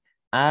vishanti.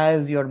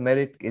 As your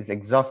merit is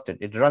exhausted,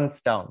 it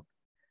runs down,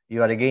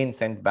 you are again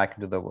sent back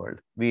to the world.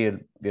 We're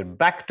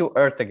back to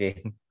earth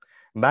again,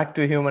 back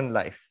to human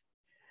life.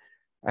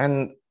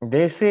 And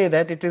they say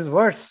that it is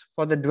worse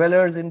for the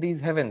dwellers in these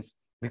heavens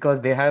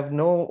because they have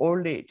no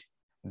old age.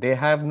 They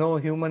have no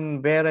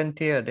human wear and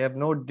tear. They have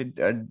no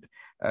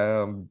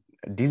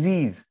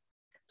disease.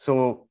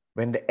 So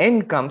when the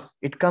end comes,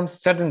 it comes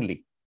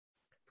suddenly.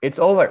 It's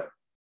over.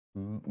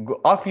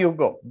 Off you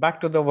go, back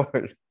to the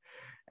world.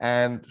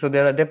 And so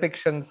there are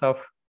depictions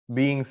of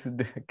beings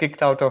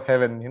kicked out of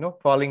heaven,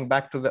 falling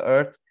back to the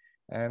earth,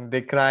 and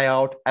they cry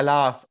out,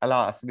 alas,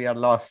 alas, we are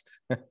lost.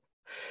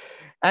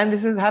 And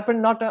this has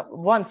happened not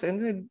once.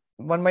 And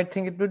one might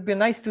think it would be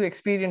nice to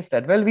experience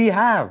that. Well, we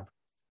have.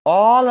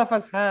 All of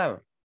us have.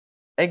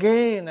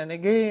 Again and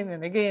again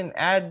and again,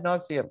 ad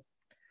nauseum.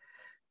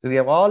 So we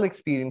have all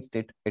experienced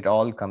it. It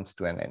all comes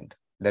to an end.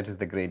 That is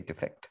the great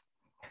defect.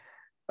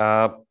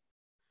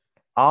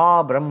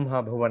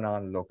 Brahma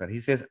Bhuvanan Lokar. He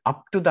says,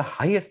 up to the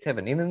highest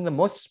heaven, even the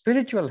most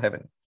spiritual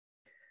heaven,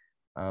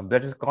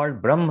 that is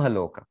called Brahma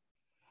Loka.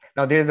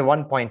 Now, there is a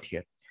one point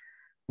here.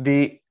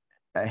 The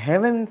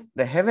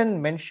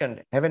heaven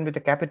mentioned, heaven with a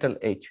capital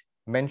H,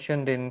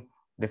 mentioned in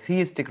the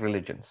theistic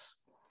religions,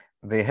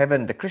 the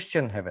heaven, the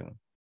Christian heaven,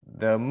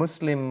 the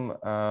Muslim,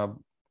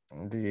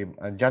 the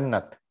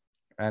Jannat,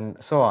 and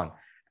so on,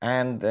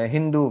 and the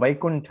Hindu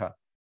Vaikuntha,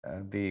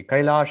 the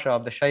Kailasha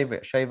of the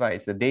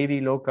Shaivites, the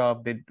Devi Loka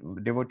of the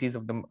devotees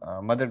of the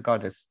Mother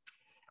Goddess,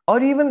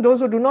 or even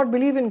those who do not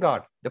believe in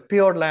God, the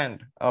Pure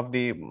Land of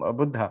the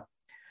Buddha.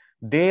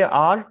 They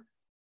are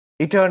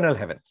eternal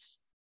heavens.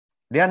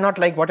 They are not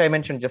like what I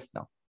mentioned just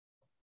now.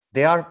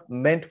 They are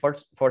meant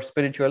for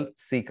spiritual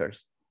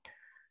seekers.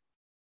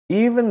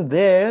 Even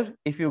there,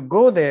 if you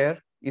go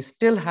there, you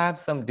still have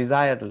some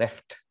desire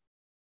left.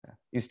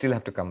 You still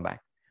have to come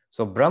back.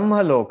 So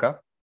Brahma Loka,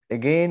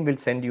 again, will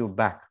send you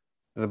back.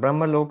 The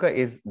Brahma Loka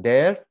is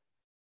there,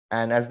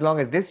 and as long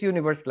as this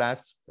universe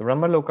lasts, the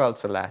Brahma Loka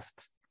also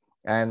lasts.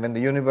 And when the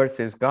universe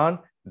is gone,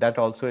 that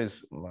also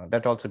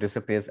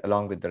disappears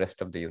along with the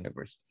rest of the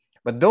universe.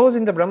 But those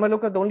in the Brahma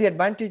Loka, the only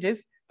advantage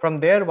is from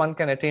there one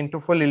can attain to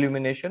full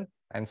illumination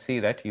and see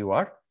that you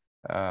are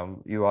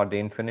the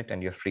infinite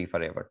and you're free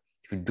forever.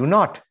 If you do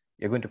not,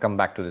 you're going to come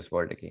back to this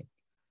world again.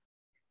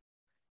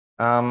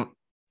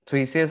 So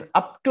he says,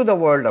 up to the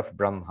world of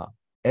Brahma,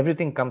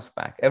 everything comes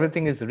back.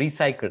 Everything is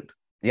recycled.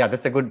 Yeah,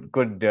 that's a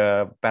good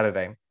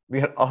paradigm.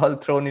 We are all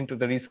thrown into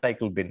the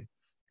recycle bin,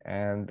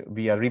 and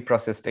we are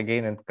reprocessed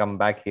again and come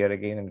back here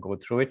again and go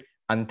through it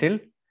until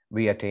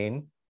we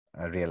attain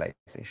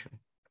realization.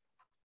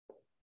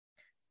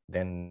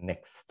 Then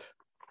next,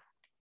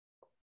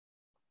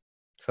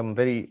 some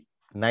very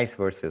nice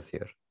verses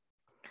here.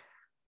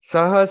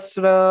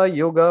 Sahasra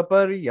Yuga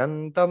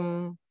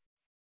Paryantam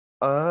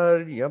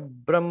Arya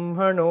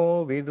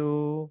Brahmano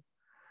Vidu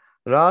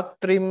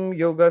Ratrim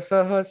Yuga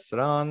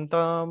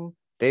Sahasrantam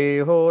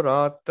Teho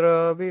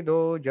Ratra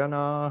Vido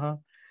Janaha.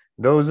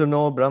 Those who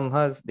know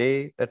Brahma's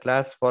day that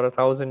lasts for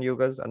 1,000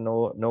 yugas are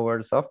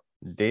knowers of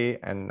day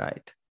and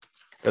night.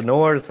 The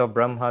knowers of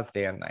Brahma's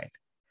day and night.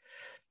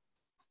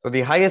 So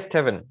the highest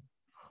heaven,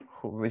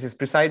 which is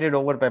presided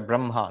over by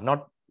Brahma,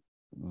 not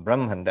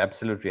Brahman, the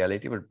absolute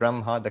reality, but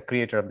Brahma, the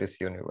creator of this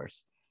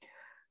universe,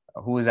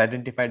 who is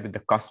identified with the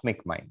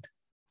cosmic mind.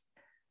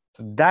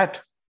 So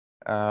that,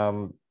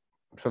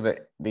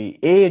 the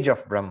age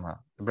of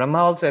Brahma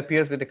also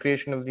appears with the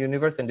creation of the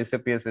universe and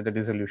disappears with the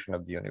dissolution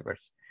of the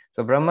universe.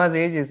 So Brahma's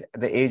age is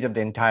the age of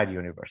the entire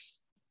universe.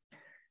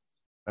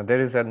 Now, there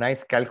is a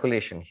nice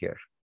calculation here.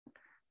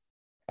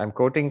 I'm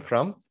quoting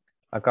from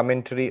a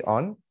commentary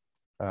on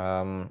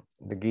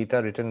the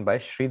Gita written by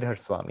Sridhar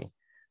Swami,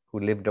 who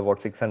lived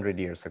about 600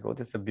 years ago.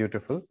 This is a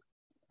beautiful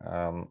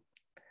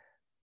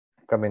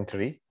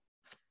commentary.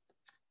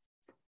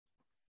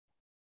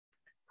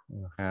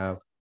 So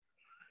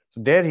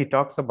there he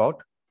talks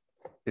about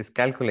this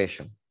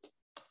calculation.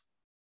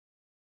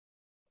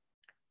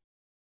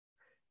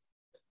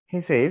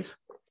 He says,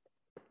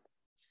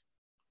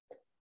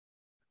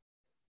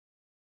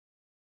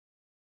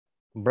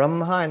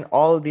 Brahma and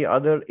all the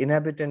other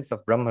inhabitants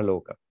of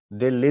Brahmaloka,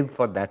 they live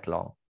for that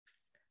long.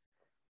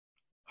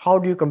 How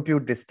do you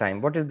compute this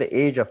time? What is the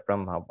age of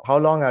Brahma? How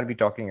long are we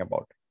talking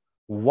about?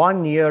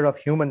 1 year of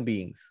human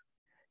beings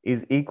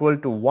is equal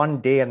to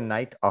 1 day and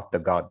night of the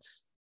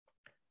gods.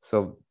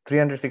 So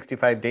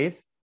 365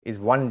 days is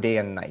 1 day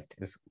and night.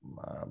 Is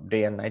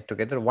day and night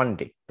together, 1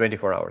 day,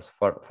 24 hours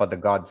for the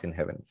gods in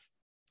heavens.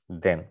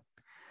 Then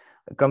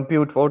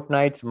compute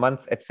fortnights,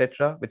 months,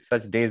 etc., with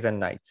such days and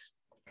nights.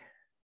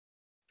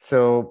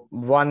 So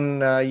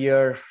 1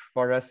 year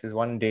for us is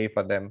 1 day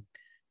for them.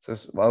 So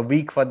a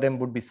week for them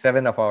would be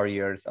 7 of our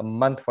years. A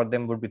month for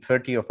them would be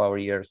 30 of our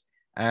years.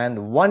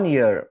 And 1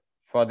 year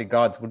for the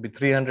gods would be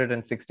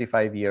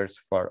 365 years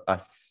for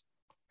us.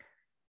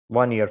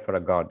 1 year for a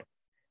god.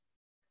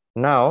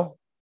 Now,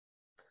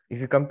 if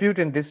you compute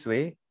in this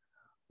way,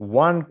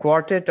 1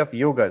 quartet of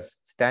yugas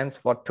stands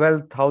for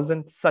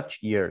 12,000 such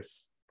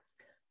years.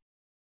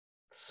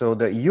 So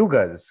the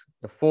yugas,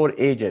 the 4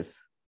 ages,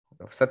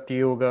 Satya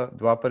Yuga,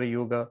 Dwapara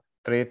Yuga,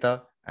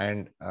 Treta,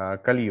 and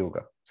Kali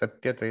Yuga.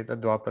 Satya, Treta,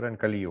 Dwapara, and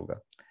Kali Yuga.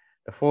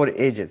 The 4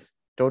 ages,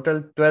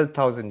 total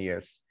 12,000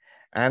 years.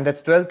 And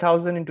that's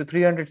 12,000 into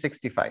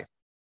 365.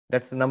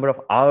 That's the number of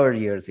our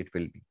years it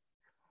will be.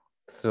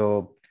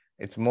 So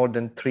it's more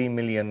than 3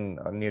 million,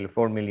 or nearly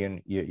 4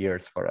 million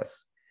years for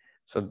us.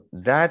 So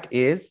that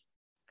is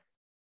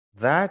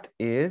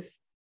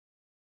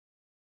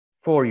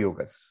 4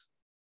 yugas.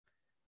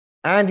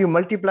 And you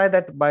multiply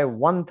that by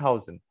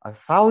 1,000.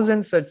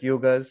 1,000 such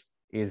yugas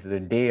is the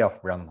day of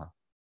Brahma.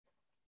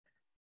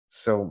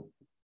 So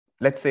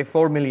let's say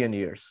 4 million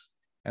years.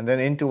 And then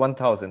into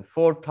 1,000,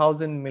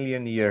 4,000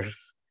 million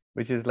years,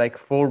 which is like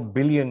 4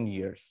 billion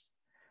years.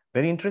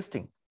 Very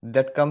interesting.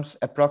 That comes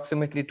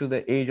approximately to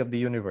the age of the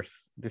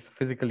universe, this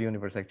physical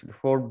universe actually.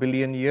 4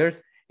 billion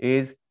years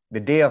is the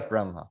day of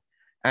Brahma.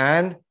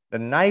 And the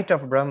night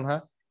of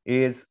Brahma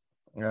is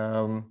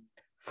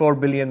 4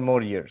 billion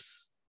more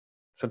years.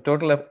 So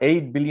total of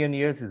 8 billion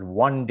years is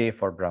 1 day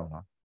for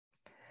Brahma.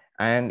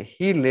 And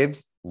he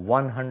lives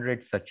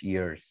 100 such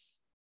years.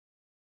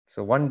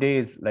 So 1 day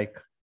is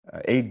like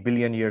 8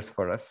 billion years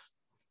for us.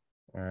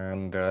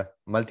 And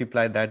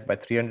multiply that by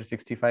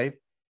 365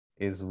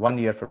 is 1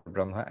 year for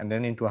Brahma. And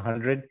then into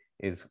 100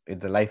 is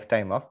the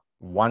lifetime of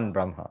 1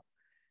 Brahma.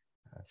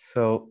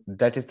 So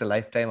that is the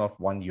lifetime of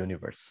 1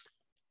 universe.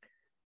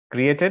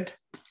 Created,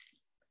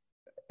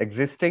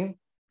 existing,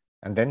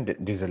 and then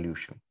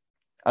dissolution.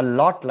 A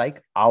lot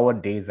like our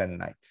days and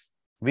nights.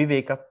 We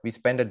wake up, we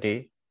spend a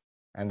day,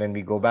 and then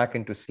we go back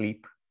into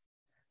sleep,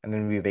 and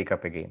then we wake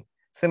up again.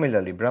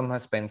 Similarly, Brahma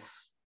spends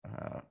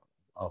a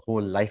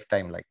whole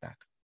lifetime like that.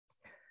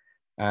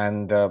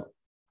 And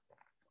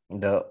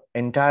the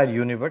entire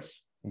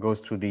universe goes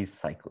through these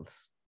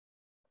cycles.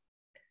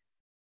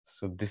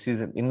 So this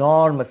is an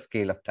enormous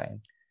scale of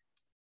time.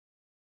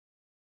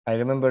 I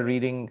remember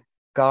reading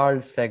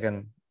Carl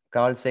Sagan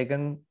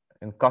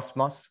in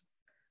Cosmos.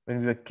 When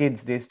we were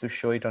kids, they used to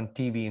show it on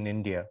TV in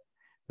India.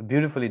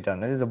 Beautifully done.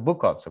 There's a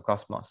book also,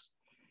 Cosmos.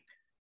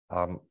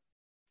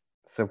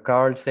 So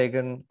Carl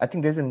Sagan, I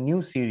think there's a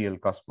new serial,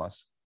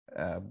 Cosmos,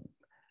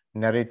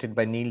 narrated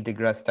by Neil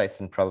deGrasse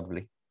Tyson,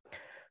 probably.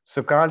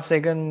 So Carl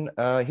Sagan,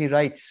 he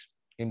writes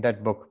in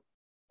that book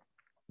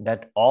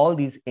that all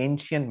these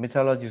ancient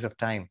mythologies of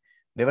time,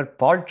 they were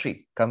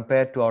paltry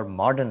compared to our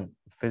modern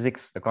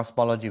physics, the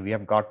cosmology we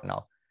have got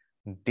now.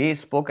 They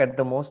spoke at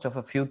the most of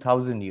a few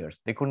thousand years.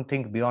 They couldn't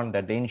think beyond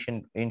that, the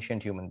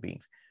ancient human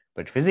beings.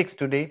 But physics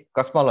today,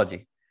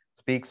 cosmology,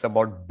 speaks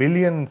about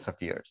billions of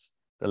years,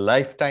 the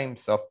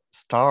lifetimes of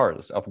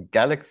stars, of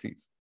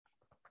galaxies,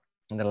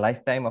 and the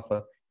lifetime of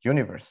a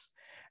universe.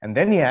 And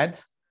then he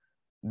adds,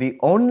 the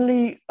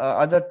only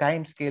other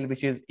time scale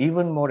which is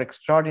even more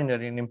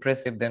extraordinary and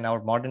impressive than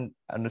our modern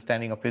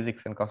understanding of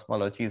physics and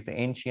cosmology is the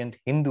ancient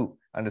Hindu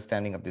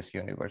understanding of this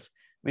universe,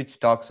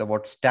 which talks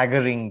about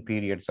staggering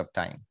periods of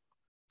time.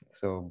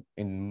 So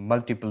in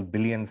multiple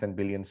billions and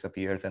billions of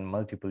years and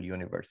multiple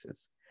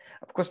universes.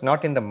 Of course,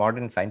 not in the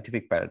modern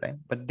scientific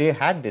paradigm, but they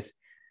had this.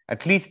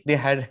 At least they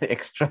had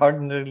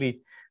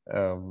extraordinarily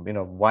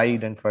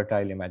wide and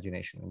fertile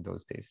imagination in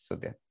those days. So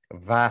the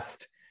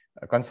vast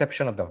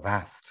conception of the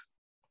vast.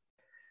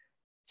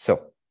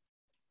 So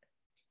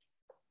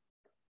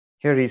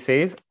here he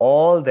says,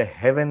 all the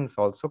heavens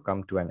also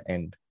come to an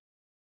end.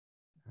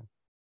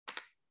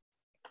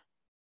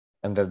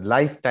 And the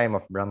lifetime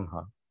of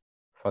Brahma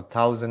for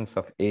thousands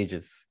of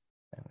ages,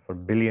 and for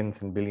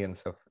billions and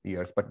billions of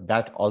years, but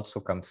that also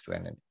comes to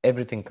an end.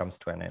 Everything comes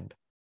to an end.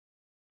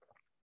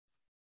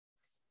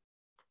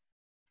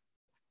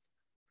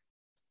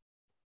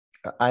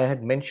 I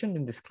had mentioned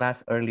in this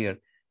class earlier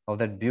of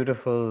that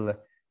beautiful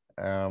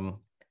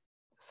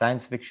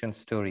science fiction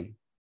story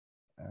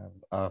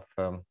of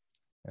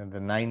the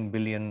 9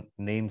 billion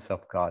names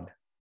of God.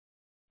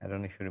 I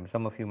don't know if you remember.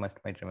 Some of you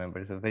might remember.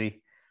 It's a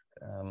very,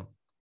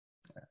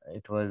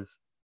 it was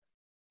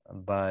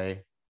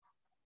by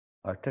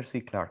Arthur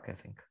C. Clarke, I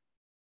think.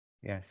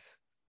 Yes.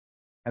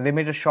 And they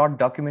made a short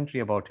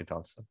documentary about it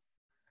also.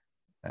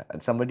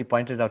 Somebody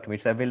pointed out to me,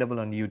 it's available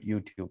on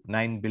YouTube,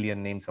 9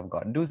 billion names of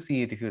God. Do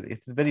see it if you,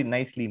 it's very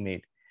nicely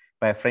made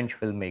by a French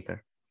filmmaker.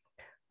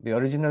 The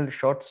original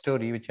short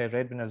story, which I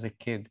read when I was a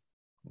kid,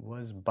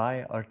 was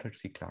by Arthur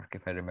C. Clarke,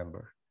 if I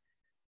remember.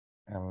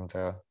 And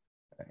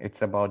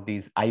it's about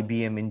these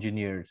IBM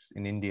engineers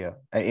in India,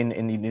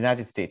 in the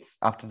United States,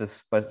 after the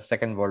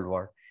Second World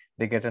War.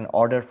 They get an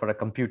order for a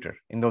computer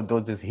in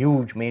those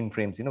huge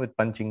mainframes, with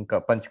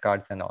punch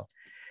cards and all.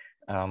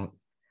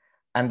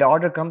 And the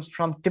order comes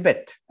from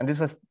Tibet. And this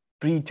was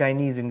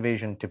pre-Chinese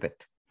invasion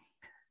Tibet.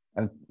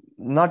 And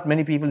not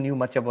many people knew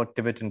much about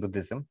Tibetan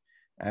Buddhism.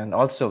 And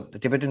also, the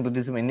Tibetan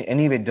Buddhism in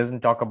any way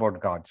doesn't talk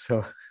about God.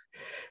 So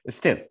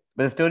still,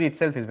 but the story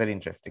itself is very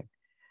interesting.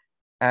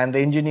 And the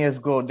engineers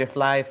go, they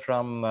fly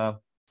from,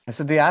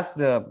 so they ask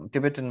the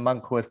Tibetan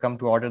monk who has come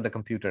to order the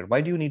computer,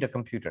 why do you need a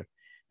computer?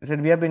 They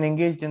said, we have been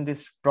engaged in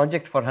this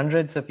project for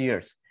hundreds of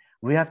years.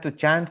 We have to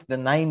chant the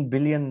 9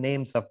 billion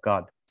names of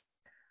God.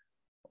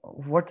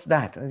 What's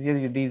that?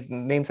 These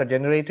names are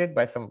generated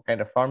by some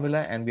kind of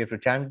formula and we have to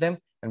chant them.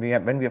 And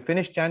when we have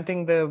finished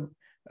chanting,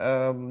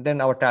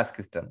 then our task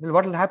is done. Well,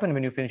 what will happen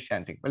when you finish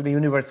chanting? Well, the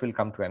universe will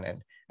come to an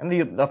end.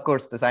 And of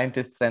course, the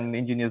scientists and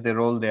engineers, they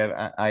roll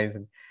their eyes.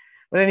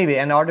 But anyway,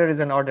 an order is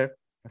an order.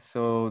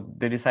 So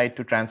they decide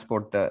to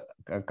transport the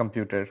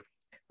computer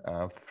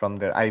from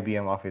their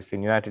IBM office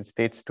in United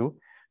States to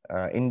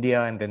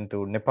India, and then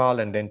to Nepal,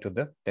 and then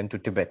to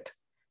Tibet.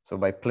 So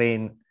by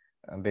plane,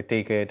 they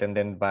take it, and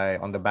then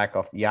on the back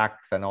of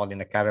yaks and all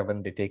in a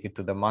caravan, they take it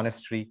to the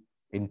monastery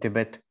in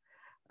Tibet,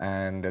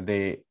 and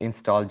they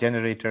install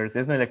generators.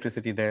 There's no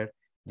electricity there,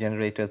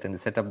 generators, and they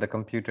set up the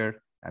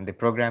computer, and they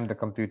program the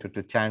computer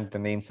to chant the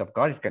names of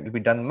God. It can be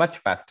done much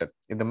faster.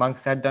 If the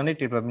monks had done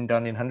it, it would have been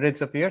done in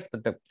hundreds of years,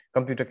 but the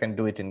computer can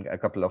do it in a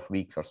couple of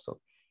weeks or so.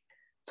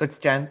 So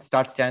it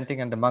starts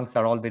chanting, and the monks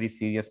are all very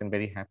serious and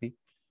very happy.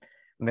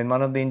 And then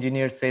one of the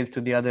engineers says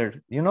to the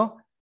other,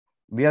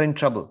 we are in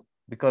trouble,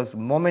 because the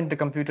moment the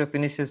computer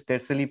finishes their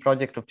silly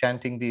project of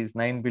chanting these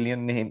 9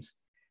 billion names,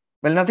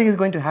 well, nothing is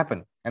going to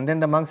happen. And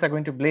then the monks are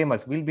going to blame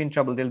us. We'll be in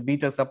trouble. They'll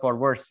beat us up, or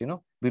worse,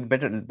 we'd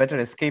better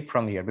escape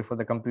from here before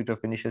the computer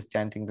finishes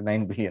chanting the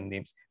 9 billion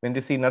names. When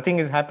they see nothing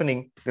is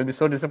happening, they'll be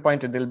so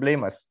disappointed, they'll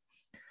blame us.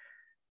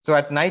 So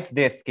at night,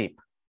 they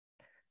escape.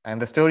 And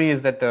the story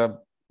is that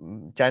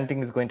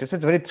chanting is going to, so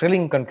it's a very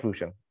thrilling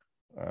conclusion.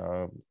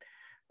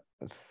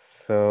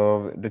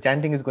 So the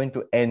chanting is going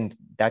to end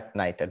that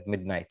night at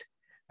midnight.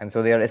 And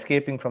so they are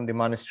escaping from the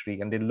monastery,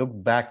 and they look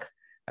back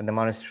at the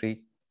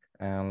monastery,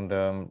 and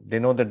they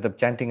know that the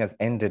chanting has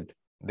ended.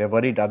 They're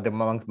worried, are the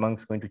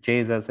monks going to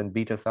chase us and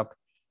beat us up?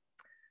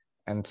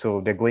 And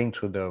so they're going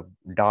through the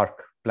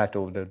dark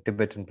plateau, the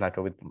Tibetan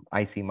plateau, with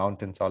icy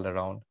mountains all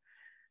around.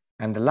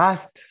 And the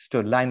last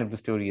line of the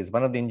story is,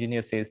 one of the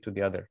engineers says to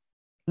the other,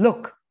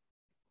 look.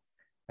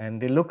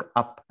 And they look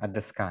up at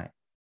the sky,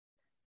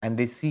 and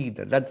they see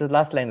that's the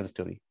last line of the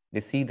story.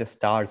 They see the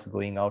stars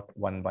going out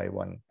one by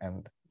one,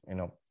 and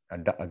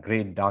a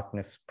great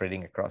darkness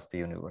spreading across the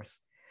universe.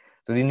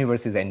 So the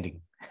universe is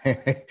ending.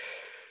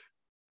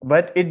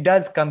 But it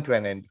does come to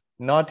an end.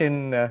 Not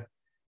in,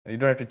 you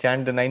don't have to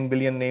chant the 9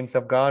 billion names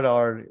of God,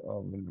 or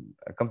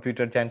a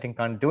computer chanting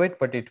can't do it,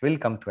 but it will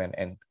come to an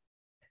end.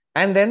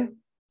 And then,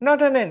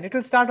 not an end, it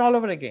will start all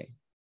over again.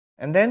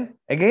 And then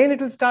again, it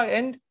will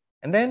end,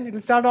 and then it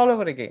will start all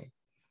over again.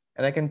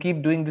 And I can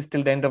keep doing this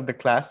till the end of the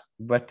class,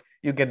 but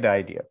you get the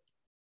idea.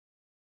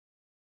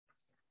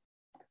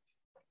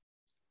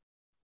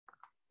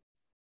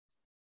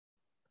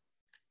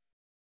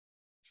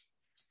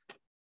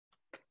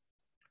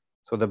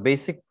 So the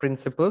basic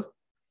principle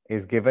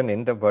is given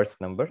in the verse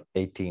number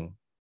 18.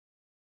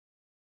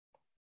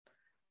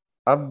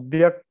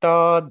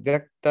 Abhyaktad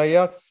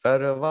vyaktaya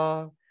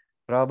sarva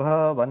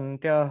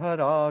prabhavantyah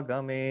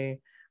ragame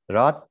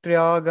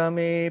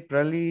ratriagame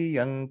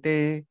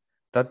praliyante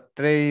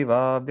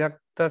tatreva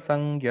vyakta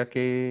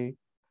sangyake.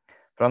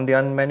 From the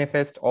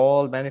unmanifest,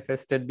 all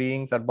manifested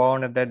beings are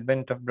born at the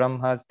advent of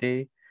Brahma's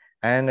day,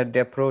 and at the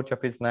approach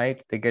of his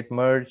night, they get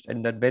merged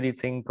in that very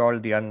thing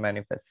called the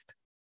unmanifest.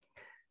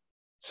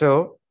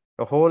 So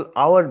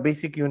our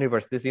basic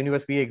universe, this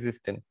universe we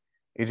exist in,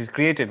 it is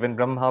created when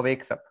Brahma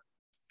wakes up.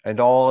 It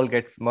all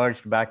gets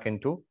merged back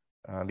into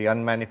the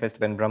unmanifest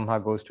when Brahma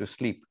goes to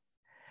sleep.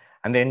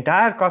 And the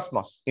entire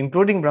cosmos,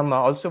 including Brahma,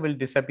 also will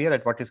disappear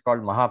at what is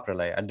called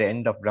Mahapralaya, at the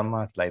end of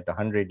Brahma's life, the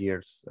 100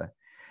 years. So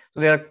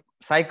there are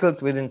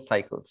cycles within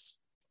cycles.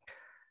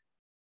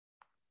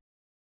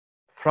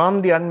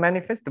 From the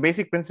unmanifest, the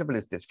basic principle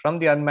is this: from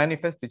the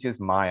unmanifest, which is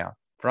Maya,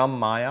 from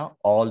Maya,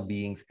 all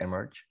beings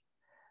emerge.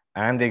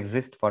 And they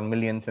exist for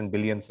millions and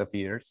billions of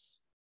years.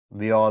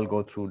 We all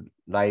go through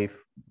life,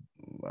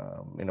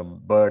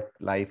 birth,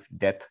 life,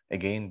 death,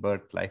 again,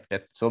 birth, life,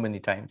 death, so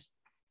many times.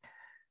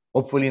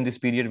 Hopefully in this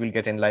period, we'll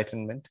get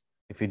enlightenment.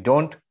 If we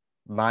don't,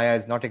 Maya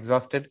is not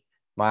exhausted.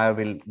 Maya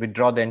will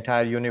withdraw the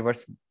entire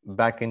universe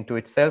back into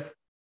itself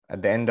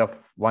at the end of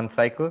one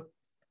cycle,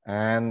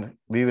 and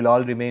we will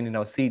all remain in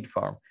our seed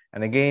form.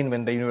 And again,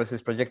 when the universe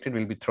is projected,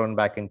 we'll be thrown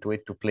back into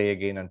it to play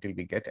again until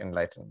we get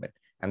enlightenment.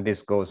 And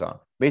this goes on.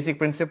 Basic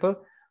principle: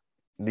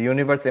 the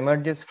universe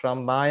emerges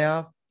from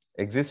Maya,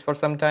 exists for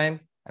some time,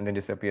 and then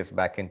disappears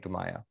back into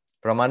Maya.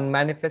 From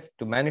unmanifest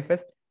to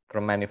manifest,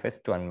 from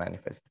manifest to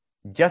unmanifest.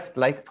 Just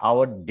like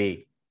our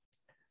day.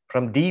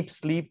 From deep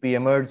sleep, we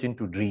emerge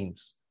into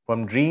dreams.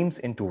 From dreams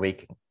into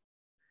waking.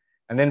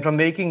 And then from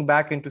waking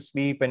back into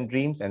sleep and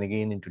dreams, and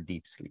again into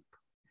deep sleep.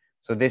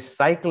 So this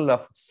cycle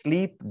of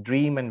sleep,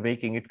 dream, and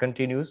waking, it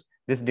continues.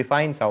 This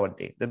defines our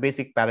day, the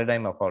basic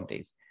paradigm of our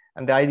days.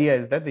 And the idea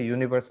is that the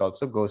universe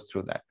also goes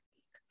through that,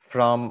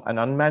 from an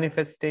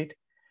unmanifest state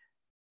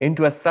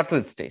into a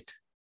subtle state.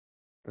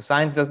 The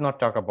science does not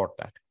talk about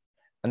that.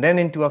 And then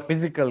into a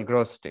physical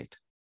gross state.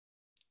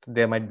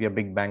 There might be a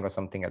big bang or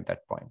something at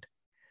that point.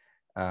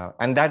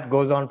 And that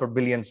goes on for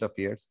billions of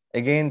years.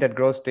 Again, that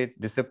gross state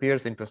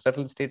disappears into a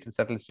subtle state, and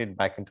subtle state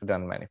back into the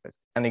unmanifest.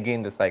 And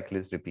again, the cycle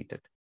is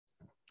repeated.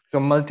 So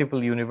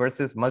multiple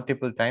universes,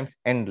 multiple times,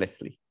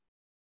 endlessly.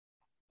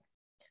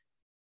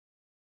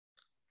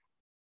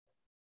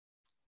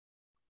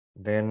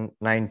 Then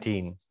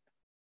 19.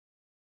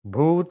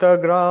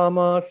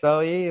 Bhutagrama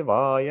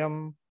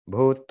saevayam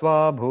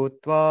bhutva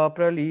bhutva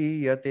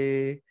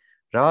praliyate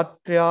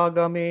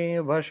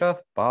ratyagame vashah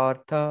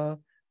partha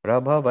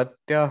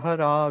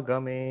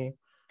prabhavatyaharagame.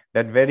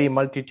 That very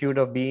multitude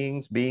of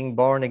beings being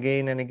born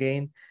again and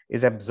again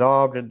is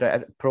absorbed at the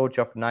approach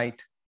of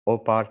night, O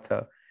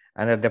Partha,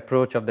 and at the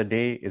approach of the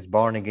day is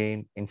born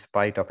again in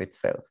spite of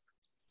itself.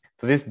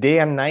 So this day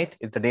and night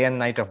is the day and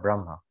night of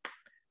Brahma.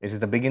 It is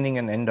the beginning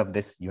and end of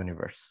this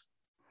universe.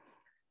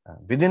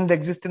 Within the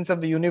existence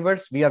of the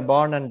universe, we are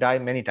born and die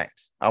many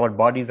times. Our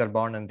bodies are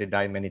born and they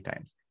die many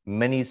times.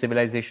 Many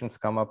civilizations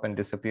come up and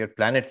disappear.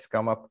 Planets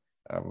come up,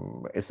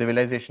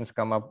 civilizations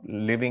come up,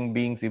 living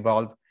beings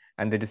evolve,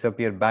 and they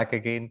disappear back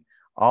again.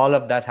 All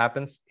of that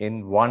happens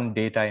in one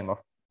day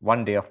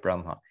of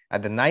Brahma.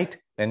 At the night,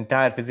 the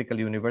entire physical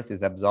universe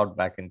is absorbed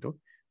back into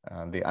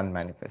the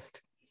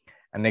unmanifest.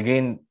 And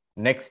again,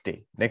 next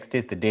day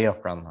is the day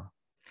of Brahma.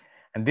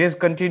 And this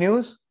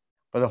continues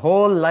for the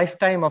whole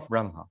lifetime of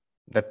Brahma,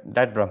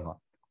 that Brahma.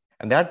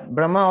 And that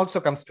Brahma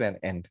also comes to an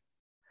end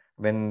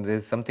when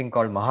there's something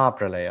called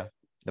Mahapralaya.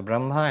 The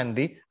Brahma and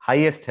the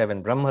highest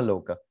heaven,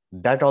 Brahmaloka,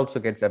 that also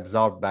gets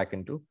absorbed back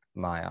into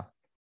Maya.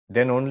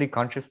 Then only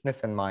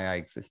consciousness and Maya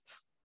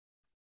exists.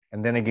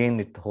 And then again,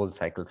 the whole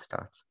cycle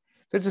starts.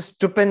 So it's a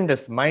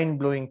stupendous,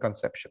 mind-blowing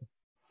conception,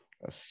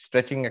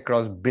 stretching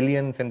across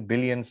billions and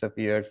billions of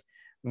years,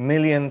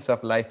 millions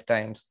of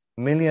lifetimes,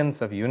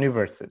 millions of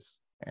universes,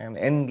 and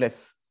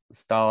endless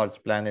stars,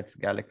 planets,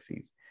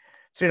 galaxies.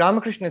 Sri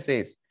Ramakrishna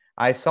says,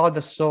 I saw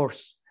the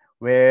source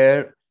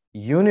where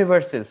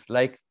universes,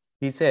 like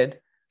he said,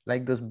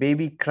 like those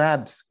baby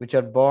crabs which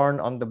are born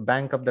on the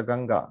bank of the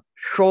Ganga,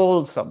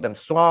 shoals of them,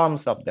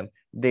 swarms of them,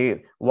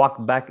 they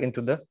walk back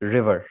into the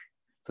river.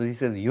 So he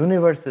says,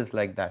 universes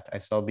like that I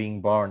saw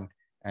being born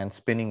and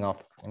spinning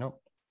off,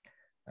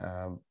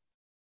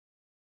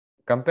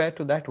 compared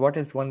to that, what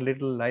is one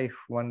little life,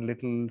 one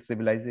little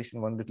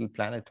civilization, one little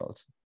planet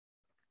also?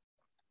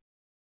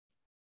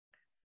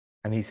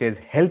 And he says,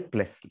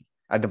 helplessly,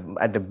 at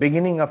the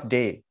beginning of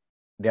day,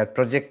 they are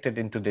projected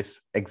into this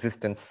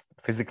existence,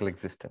 physical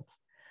existence.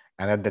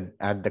 And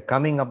at the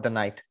coming of the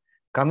night,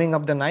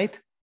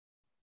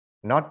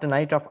 not the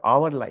night of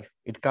our life,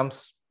 it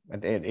comes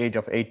at the age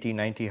of 80,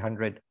 90,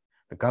 100,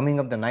 the coming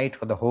of the night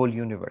for the whole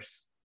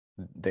universe.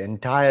 The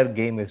entire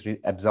game is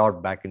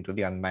absorbed back into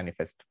the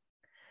unmanifest.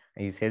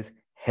 And he says,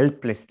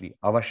 helplessly,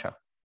 avasha.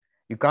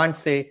 You can't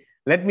say,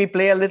 let me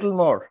play a little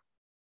more.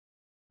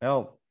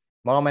 No,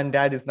 mom and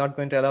dad is not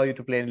going to allow you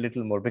to play a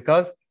little more,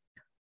 because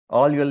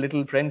all your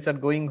little friends are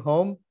going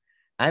home,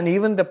 and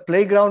even the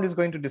playground is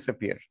going to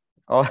disappear.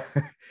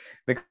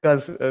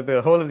 Because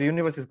the whole of the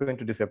universe is going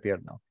to disappear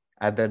now.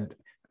 At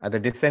the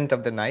descent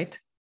of the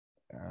night,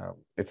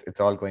 it's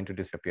all going to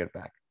disappear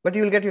back. But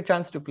you'll get your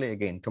chance to play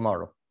again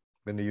tomorrow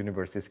when the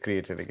universe is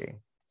created again.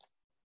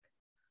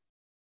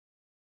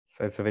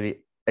 So it's a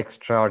very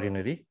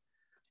extraordinary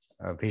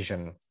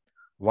vision.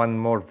 One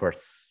more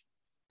verse,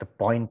 the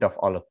point of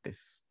all of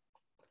this,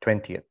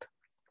 20th.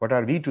 What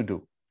are we to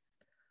do?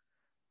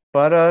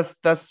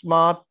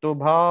 Parastasmat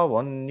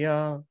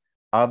bhavanya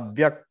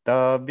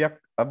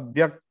avyaktat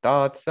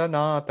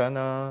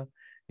sanatana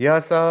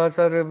yasa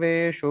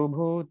sarveshu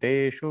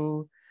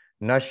bhuteshu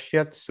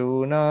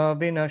nashyatsu na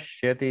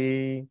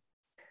vinashyati.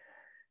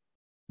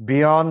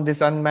 Beyond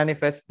this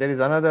unmanifest, there is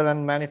another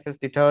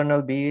unmanifest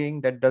eternal being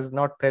that does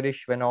not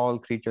perish when all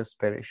creatures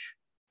perish.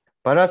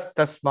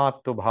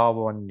 Parastasmat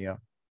bhavanya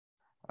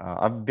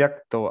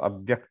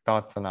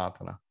avyaktat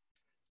sanatana.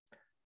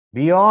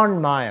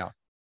 Beyond Maya,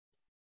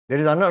 there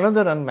is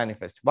another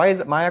unmanifest. Why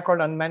is Maya called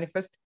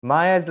unmanifest?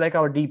 Maya is like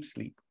our deep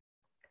sleep.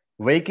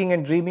 Waking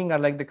and dreaming are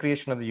like the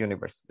creation of the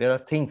universe. There are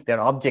things, there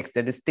are objects,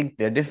 there are distinct,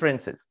 there are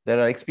differences, there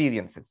are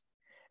experiences.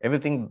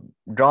 Everything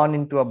drawn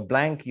into a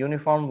blank,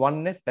 uniform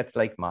oneness, that's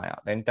like Maya.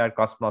 The entire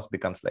cosmos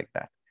becomes like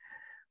that.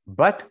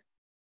 But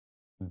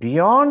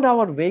beyond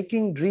our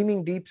waking,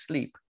 dreaming, deep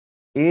sleep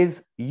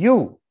is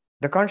you,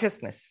 the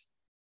consciousness.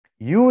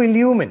 You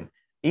illumine.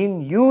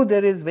 In you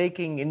there is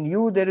waking, in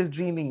you there is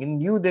dreaming,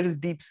 in you there is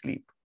deep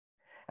sleep.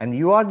 And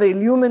you are the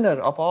illuminer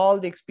of all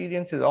the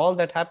experiences, all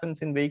that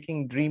happens in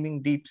waking,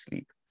 dreaming, deep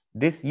sleep.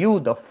 This you,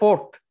 the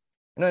fourth.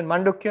 In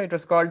Mandukya, it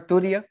was called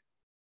Turiya,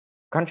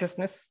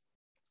 consciousness.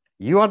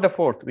 You are the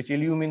fourth, which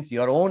illumines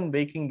your own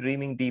waking,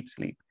 dreaming, deep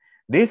sleep.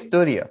 This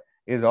Turiya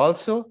is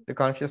also the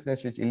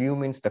consciousness which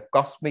illumines the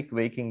cosmic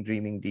waking,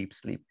 dreaming, deep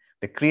sleep.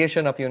 The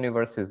creation of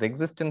universes, the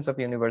existence of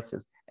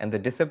universes, and the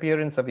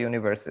disappearance of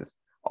universes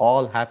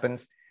all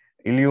happens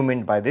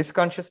illumined by this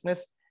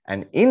consciousness,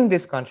 and in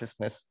this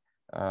consciousness,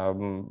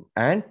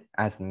 and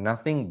as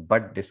nothing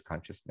but this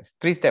consciousness.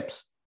 3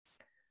 steps.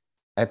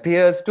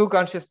 Appears to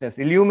consciousness,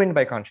 illumined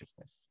by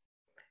consciousness,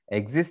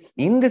 exists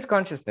in this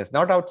consciousness,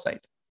 not outside,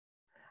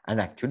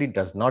 and actually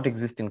does not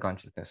exist in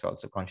consciousness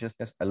also.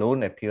 Consciousness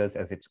alone appears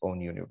as its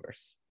own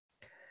universe.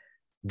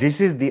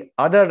 This is the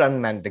other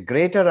the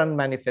greater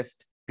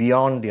unmanifest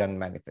beyond the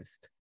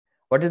unmanifest.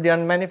 What is the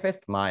unmanifest?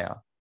 Maya.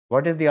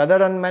 What is the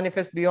other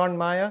unmanifest beyond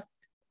Maya?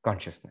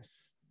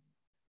 Consciousness.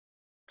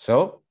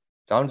 So,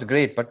 sounds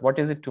great, but what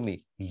is it to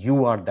me?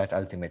 You are that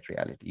ultimate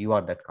reality. You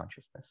are that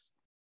consciousness.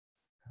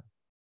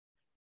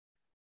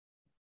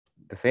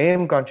 The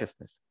same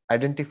consciousness,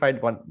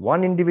 identified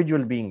one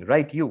individual being,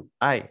 right? You,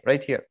 I,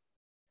 right here,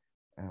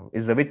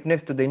 is the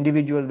witness to the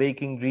individual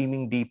waking,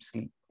 dreaming, deep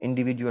sleep,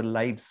 individual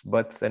lives,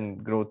 births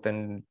and growth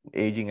and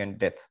aging and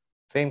death.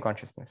 Same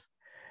consciousness.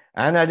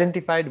 And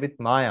identified with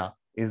Maya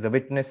is the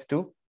witness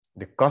to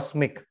the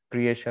cosmic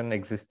creation,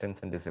 existence,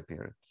 and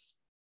disappearance.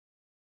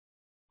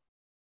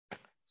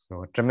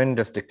 So a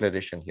tremendous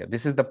declaration here.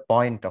 This is the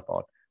point of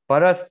all.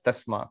 Paras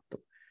tasmatu.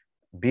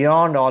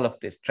 Beyond all of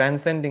this,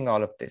 transcending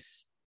all of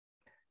this,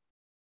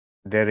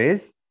 there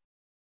is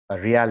a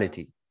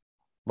reality.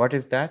 What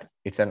is that?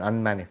 It's an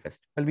unmanifest.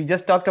 Well, we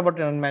just talked about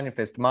an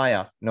unmanifest,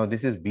 Maya. No,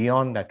 this is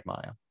beyond that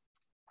Maya.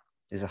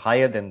 It is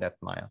higher than that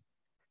Maya.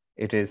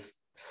 It is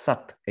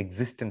Sat,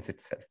 existence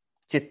itself,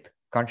 Chit,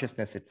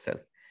 consciousness itself,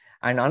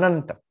 and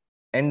Ananta,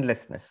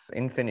 endlessness,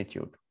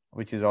 infinitude,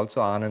 which is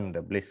also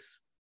Ananda, bliss.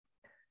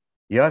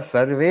 Ya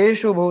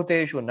sarveshu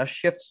bhuteshu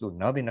nashyatsu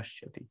na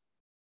vinashyati.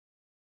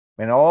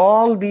 When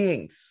all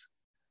beings,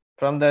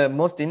 from the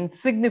most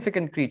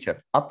insignificant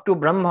creature up to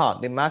Brahma,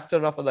 the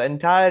master of the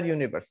entire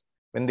universe,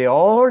 when they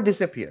all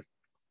disappear,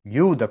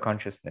 you, the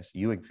consciousness,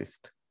 you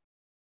exist.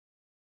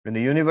 When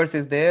the universe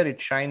is there, it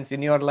shines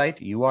in your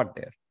light, you are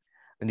there.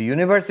 When the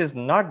universe is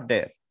not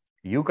there,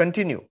 you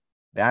continue.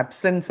 The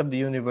absence of the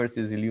universe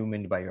is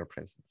illumined by your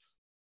presence.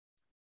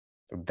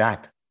 So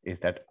that is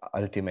that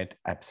ultimate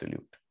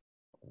absolute.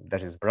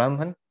 That is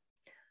Brahman.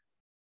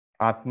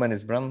 Atman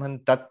is Brahman.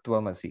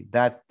 Tattvamasi,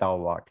 that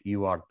thou art.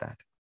 You are that.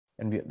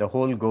 And the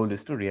whole goal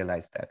is to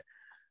realize that.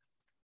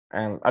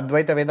 And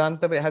Advaita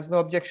Vedanta has no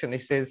objection.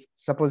 It says,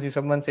 suppose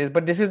someone says,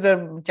 but this is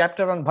the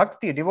chapter on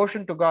bhakti,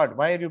 devotion to God.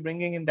 Why are you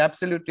bringing in the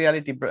absolute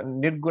reality,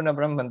 Nirguna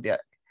Brahman?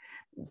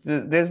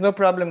 There's no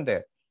problem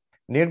there.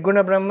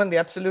 Nirguna Brahman, the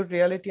absolute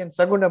reality, and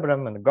Saguna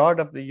Brahman, the God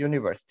of the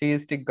universe,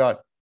 theistic God,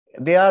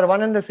 they are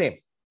one and the same.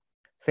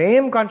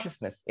 Same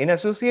consciousness in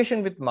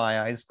association with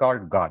Maya is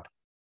called God,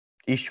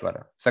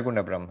 Ishvara,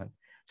 Saguna Brahman.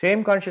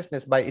 Same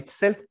consciousness by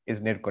itself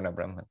is Nirguna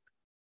Brahman.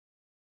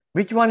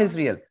 Which one is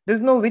real?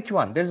 There's no which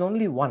one, there's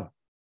only one.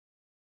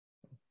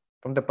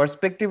 From the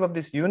perspective of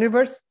this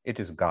universe, it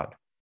is God.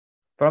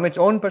 From its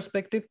own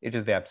perspective, it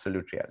is the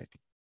absolute reality.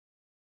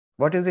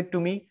 What is it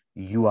to me?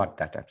 You are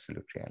that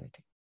absolute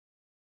reality.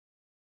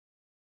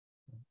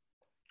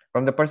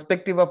 From the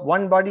perspective of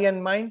one body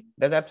and mind,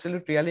 that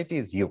absolute reality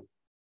is you.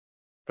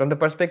 From the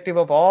perspective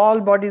of all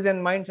bodies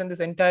and minds in this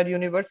entire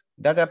universe,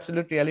 that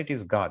absolute reality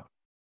is God.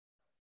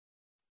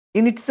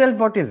 In itself,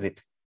 what is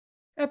it?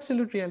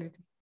 Absolute reality.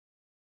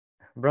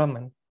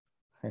 Brahman.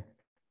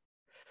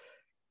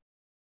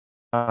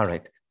 All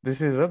right.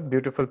 This is a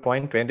beautiful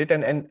point to end it.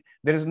 And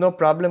there is no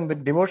problem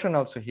with devotion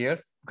also here,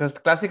 because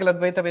classical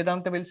Advaita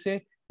Vedanta will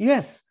say,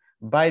 yes,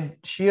 by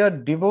sheer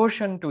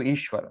devotion to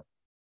Ishvara,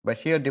 by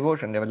sheer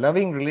devotion, your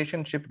loving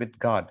relationship with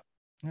God,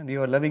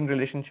 your loving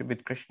relationship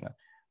with Krishna.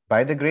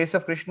 By the grace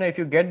of Krishna, if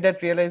you get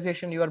that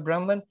realization, you are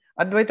Brahman.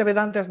 Advaita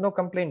Vedanta has no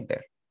complaint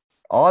there.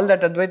 All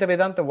that Advaita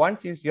Vedanta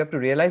wants is you have to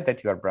realize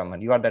that you are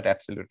Brahman. You are that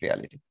absolute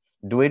reality.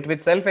 Do it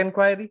with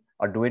self-inquiry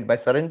or do it by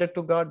surrender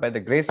to God. By the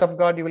grace of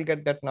God, you will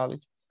get that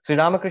knowledge. Sri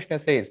Ramakrishna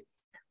says,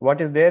 what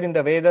is there in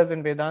the Vedas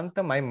and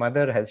Vedanta, my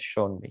mother has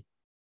shown me.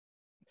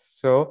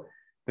 So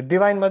the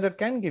Divine Mother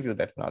can give you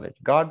that knowledge.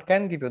 God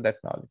can give you that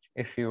knowledge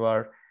if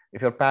your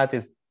path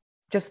is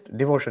just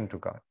devotion to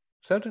God.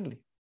 Certainly,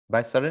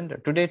 by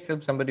surrender. Today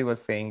itself, somebody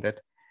was saying that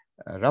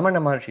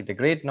Ramana Maharshi, the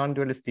great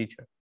non-dualist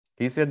teacher,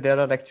 he said there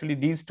are actually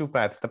these two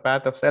paths, the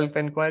path of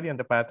self-inquiry and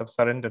the path of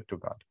surrender to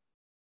God.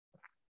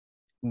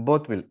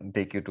 Both will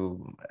take you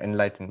to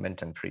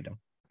enlightenment and freedom.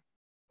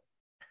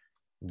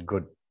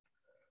 Good.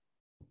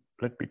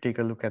 Let me take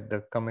a look at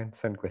the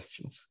comments and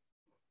questions.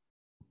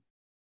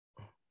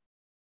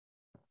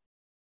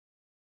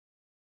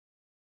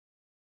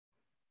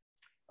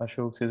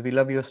 Ashok says, we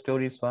love your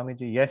stories,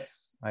 Swamiji.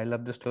 Yes, I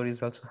love the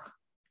stories also.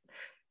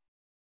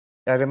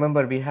 I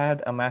remember we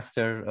had a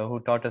master who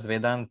taught us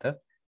Vedanta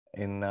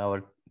in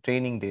our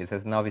training days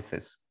as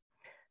novices.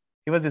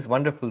 He was this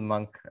wonderful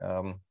monk.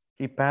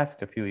 He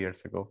passed a few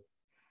years ago.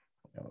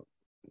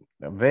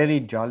 Very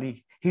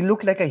jolly. He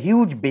looked like a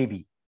huge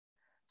baby.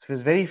 So he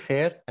was very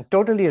fair and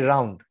totally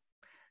round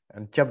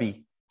and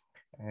chubby.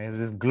 He has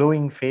this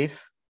glowing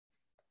face.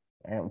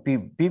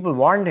 People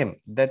warned him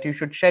that you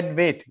should shed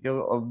weight,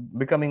 you're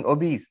becoming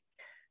obese.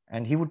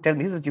 And he would tell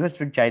me, he was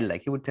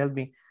childlike. He would tell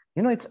me,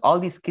 It's all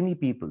these skinny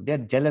people. They're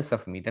jealous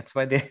of me. That's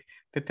why they're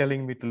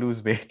telling me to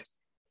lose weight.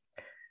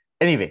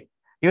 Anyway,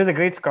 he was a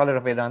great scholar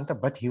of Vedanta,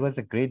 but he was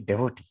a great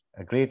devotee,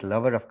 a great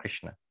lover of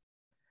Krishna,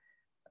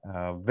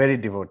 very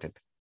devoted.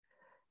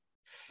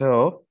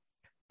 So,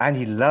 and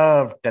he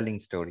loved telling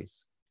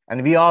stories.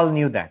 And we all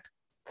knew that.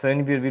 So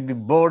when we'd be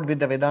bored with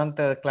the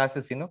Vedanta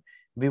classes,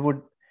 we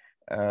would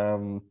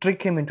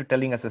trick him into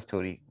telling us a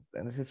story.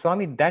 And I said,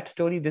 Swami, that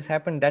story, this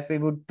happened, that way.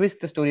 We would twist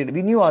the story.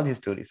 We knew all his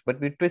stories, but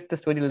we twist the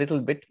story a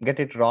little bit, get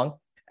it wrong.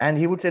 And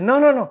he would say,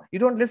 no, you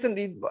don't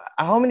listen.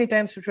 How many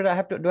times do I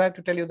have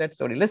to tell you that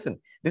story? Listen,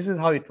 this is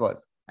how it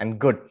was. And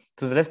good.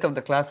 So the rest of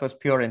the class was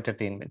pure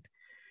entertainment.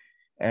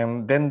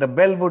 And then the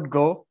bell would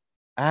go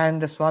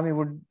and the Swami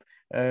would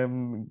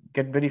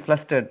get very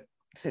flustered.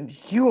 He said,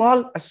 you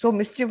all are so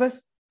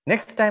mischievous.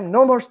 Next time,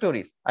 no more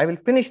stories. I will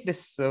finish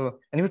this. And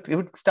he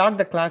would start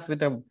the class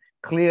with a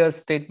clear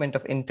statement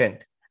of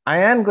intent. I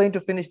am going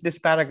to finish this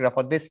paragraph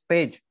or this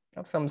page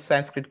of some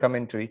Sanskrit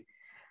commentary,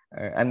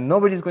 and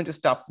nobody's going to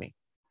stop me.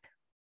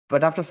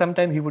 But after some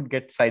time, he would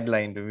get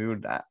sidelined. We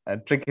would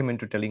trick him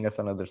into telling us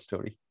another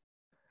story.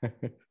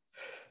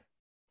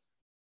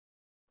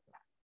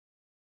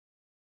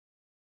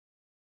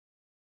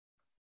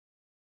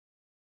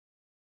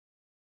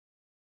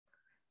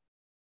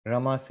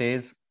 Rama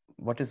says,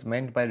 what is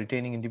meant by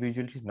retaining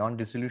individuality?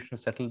 Non-dissolution of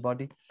subtle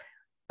body.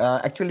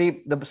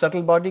 Actually, the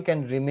subtle body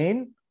can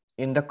remain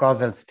in the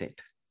causal state.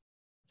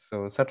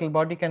 So subtle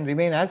body can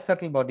remain as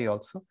subtle body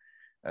also.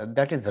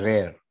 That is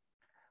rare.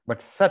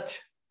 But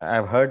such,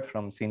 I've heard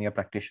from senior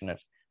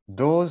practitioners,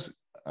 those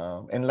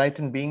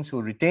enlightened beings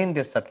who retain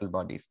their subtle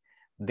bodies,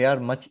 they are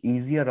much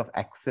easier of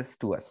access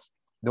to us.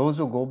 Those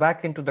who go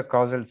back into the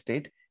causal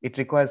state, it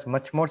requires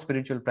much more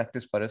spiritual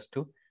practice for us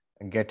to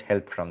get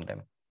help from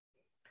them.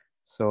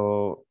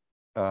 So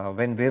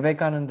when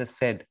Vivekananda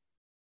said,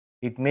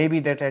 it may be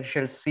that I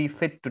shall see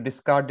fit to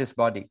discard this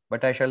body,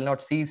 but I shall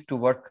not cease to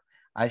work.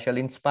 I shall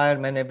inspire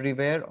men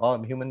everywhere,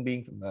 all human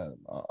beings,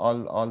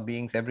 all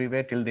beings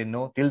everywhere, till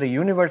the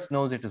universe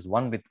knows it is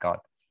one with God.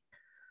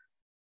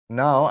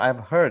 Now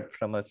I've heard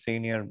from a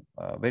senior,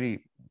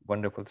 very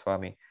wonderful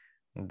Swami,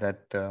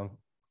 that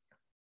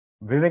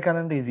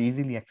Vivekananda is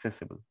easily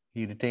accessible.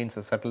 He retains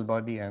a subtle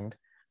body and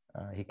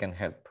he can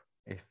help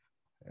if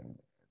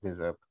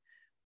there's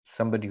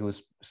somebody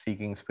who's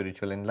seeking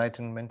spiritual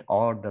enlightenment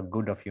or the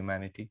good of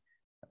humanity.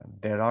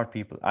 There are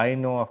people, I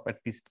know of at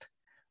least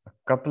a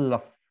couple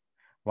of,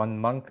 one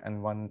monk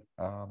and one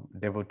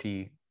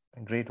devotee,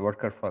 a great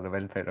worker for the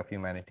welfare of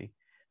humanity.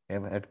 They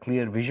have had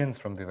clear visions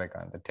from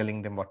Vivekananda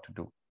telling them what to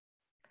do.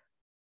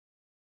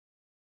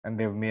 And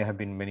there may have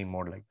been many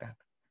more like that.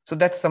 So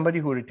that's somebody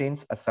who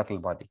retains a subtle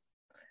body.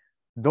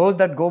 Those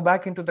that go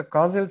back into the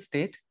causal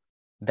state,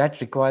 that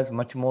requires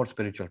much more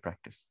spiritual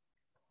practice.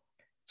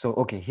 So,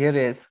 okay, here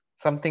is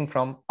something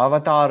from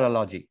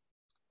avatarology,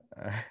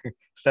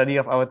 study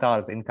of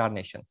avatars,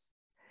 incarnations.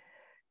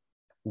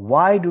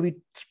 Why do we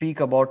speak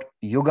about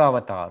Yuga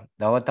avatar,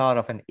 the avatar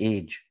of an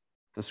age?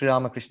 So Sri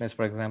Ramakrishna is,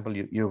 for example,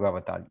 Yuga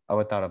avatar,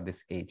 avatar of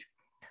this age.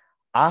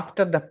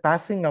 After the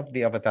passing of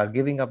the avatar,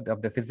 giving up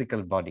of the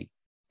physical body,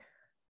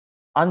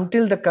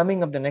 until the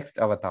coming of the next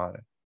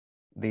avatar,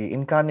 the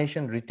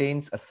incarnation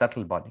retains a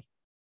subtle body.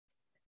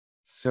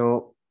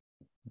 So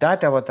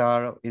that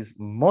avatar is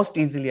most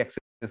easily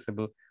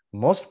accessible,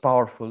 most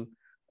powerful,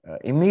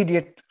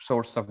 immediate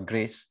source of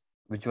grace,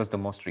 which was the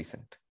most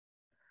recent.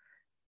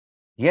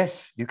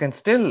 Yes, you can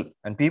still,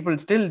 and people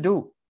still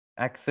do,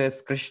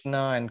 access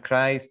Krishna and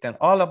Christ and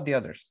all of the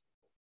others,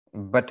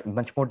 but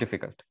much more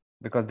difficult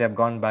because they have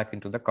gone back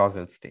into the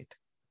causal state.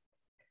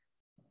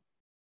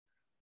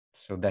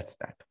 So that's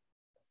that.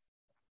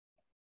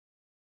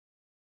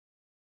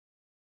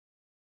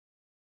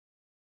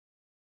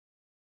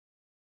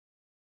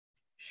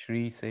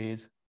 Shri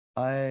says,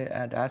 I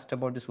had asked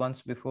about this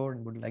once before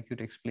and would like you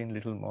to explain a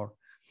little more.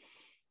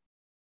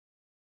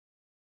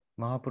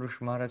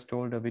 Mahapurush Maharaj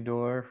told a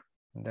widower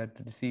that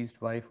the deceased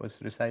wife was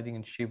residing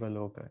in Shiva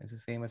Loka. Is the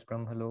same as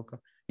Brahma Loka?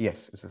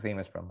 Yes, it's the same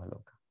as Brahma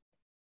Loka.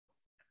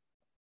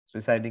 It's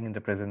residing in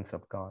the presence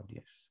of God,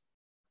 yes.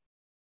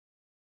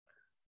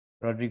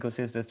 Rodrigo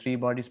says the three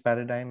bodies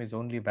paradigm is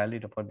only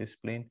valid for this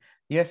plane.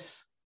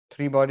 Yes,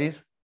 three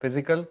bodies,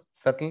 physical,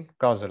 subtle,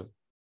 causal.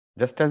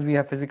 Just as we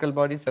have physical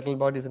bodies, subtle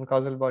bodies, and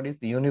causal bodies,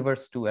 the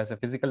universe too has a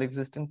physical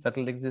existence,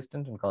 subtle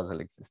existence, and causal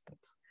existence.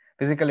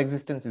 Physical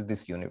existence is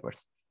this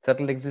universe.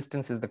 Subtle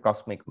existence is the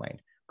cosmic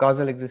mind.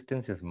 Causal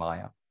existence is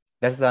Maya.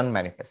 That's the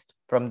unmanifest.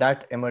 From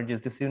that emerges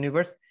this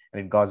universe,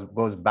 and it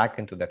goes back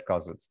into that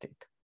causal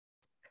state.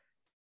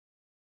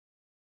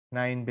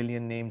 9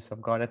 billion names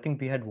of God. I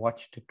think we had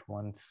watched it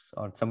once,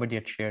 or somebody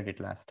had shared it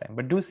last time.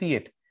 But do see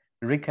it.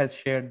 Rick has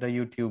shared the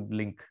YouTube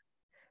link.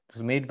 It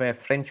was made by a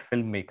French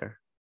filmmaker.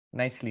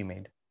 Nicely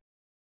made.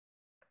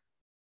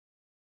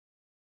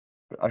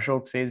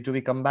 Ashok says, do we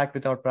come back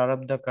with our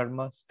prarabdha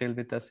karma still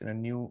with us in a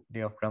new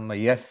day of Brahma?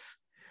 Yes.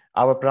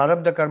 Our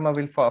prarabdha karma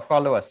will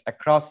follow us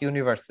across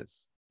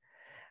universes.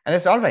 And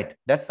it's all right.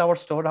 That's our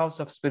storehouse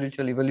of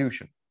spiritual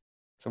evolution.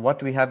 So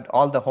what we have,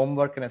 all the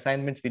homework and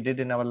assignments we did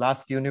in our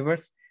last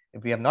universe,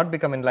 If we have not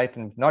become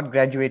enlightened, not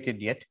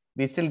graduated yet,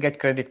 we still get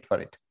credit for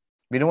it.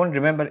 We don't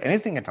remember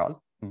anything at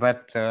all,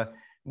 but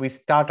we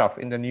start off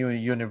in the new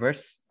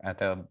universe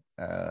at a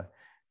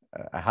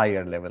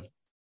higher level.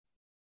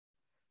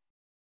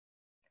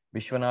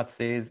 Vishwanath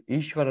says,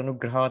 Ishwar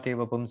anugrahat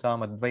eva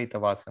pumsam advaita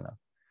vasana.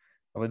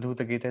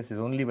 Avadhuta Gita says,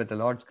 only with the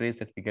Lord's grace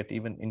that we get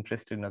even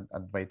interested in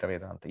Advaita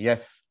Vedanta.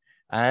 Yes,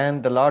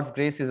 and the Lord's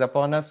grace is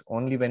upon us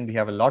only when we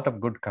have a lot of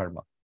good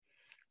karma.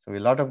 So a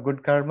lot of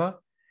good karma,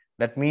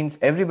 that means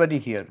everybody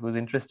here who's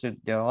interested,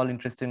 they're all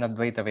interested in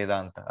Advaita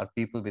Vedanta, are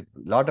people with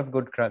a lot of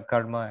good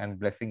karma and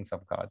blessings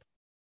of God.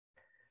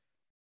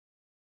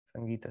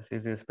 Sangeeta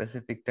says there are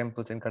specific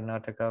temples in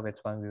Karnataka where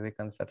Swami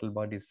Vivekananda's subtle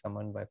body is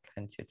summoned by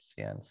planchets.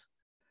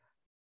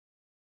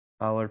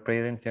 Our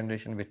parents'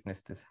 generation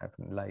witnessed this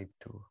happen live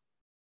too.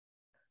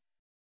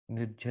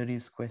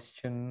 Nirjari's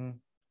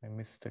question, I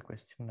missed a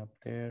question up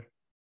there.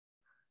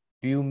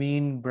 Do you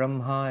mean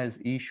Brahma as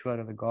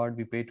Ishwara, the God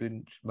we pay to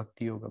in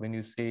Bhakti Yoga, when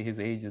you say his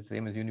age is the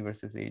same as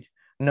universe's age?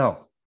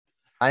 No.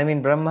 I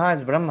mean Brahma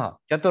as Brahma,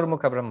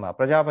 Chaturmukha Brahma,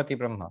 Prajapati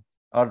Brahma,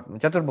 or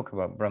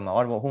Chaturmukha Brahma,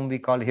 or whom we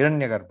call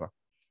Hiranyagarbha,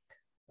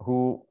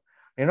 who,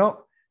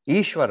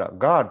 Ishwara,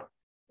 God,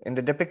 in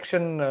the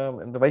depiction,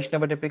 in the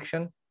Vaishnava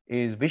depiction,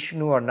 is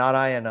Vishnu or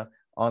Narayana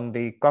on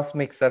the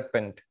cosmic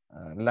serpent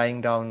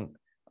lying down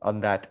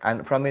on that.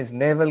 And from his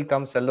navel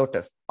comes a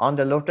lotus. On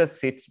the lotus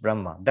sits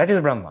Brahma. That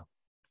is Brahma,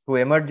 who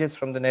emerges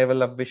from the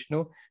navel of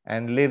Vishnu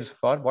and lives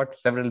for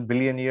several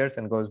billion years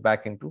and goes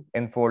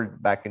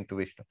enfold back into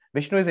Vishnu.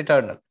 Vishnu is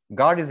eternal.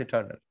 God is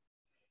eternal.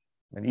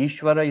 And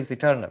Ishvara is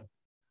eternal.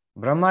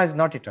 Brahma is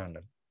not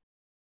eternal.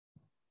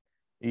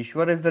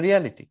 Ishvara is the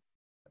reality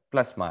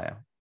plus Maya,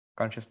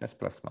 consciousness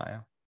plus Maya.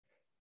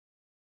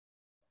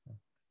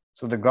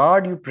 So the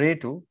God you pray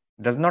to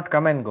does not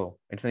come and go.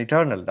 It's an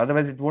eternal.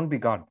 Otherwise, it won't be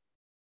God.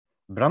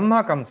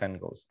 Brahma comes and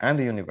goes, and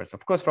the universe.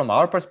 Of course, from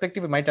our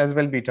perspective, it might as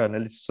well be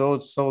eternal. It's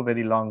so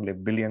very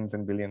long-lived, billions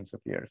and billions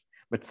of years.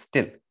 But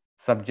still,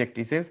 subject,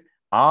 he says,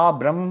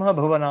 Brahma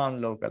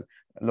bhuvanan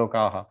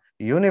lokaha.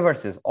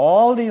 Universes,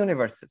 all the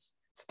universes,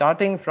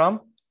 starting from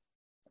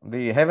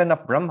the heaven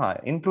of Brahma,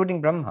 including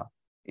Brahma,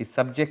 is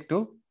subject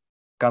to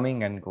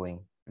coming and going,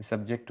 is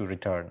subject to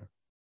return.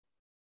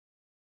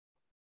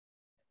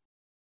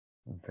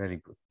 Very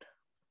good.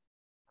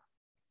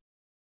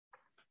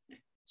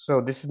 So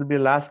this will be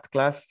the last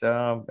class,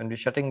 and we're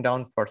shutting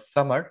down for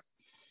summer.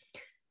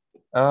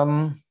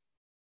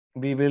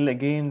 We will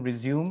again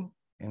resume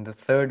in the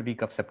 3rd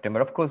week of September.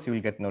 Of course, you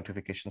will get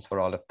notifications for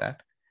all of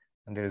that.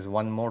 And there is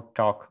one more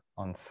talk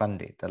on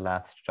Sunday, the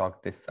last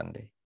talk this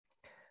Sunday.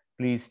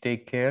 Please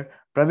take care.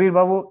 Prabir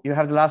Babu, you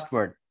have the last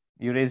word.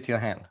 You raised your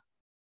hand.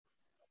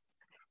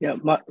 Yeah,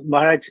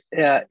 Maharaj,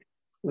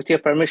 with your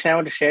permission, I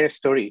want to share a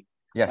story.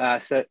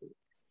 Yes. So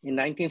in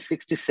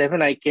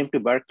 1967, I came to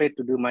Berkeley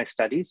to do my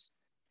studies.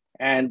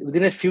 And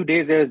within a few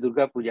days, there was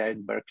Durga Puja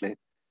in Berkeley.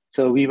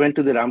 So we went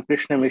to the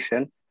Ramakrishna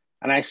Mission,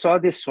 and I saw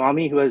this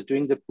Swami who was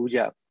doing the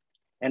puja.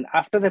 And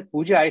after the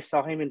puja, I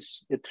saw him in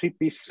a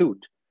 3-piece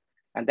suit.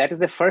 And that is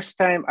the first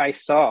time I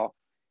saw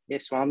a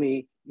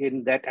Swami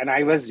in that. And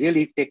I was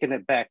really taken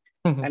aback.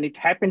 And it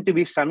happened to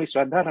be Swami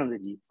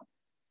Shraddhanandaji.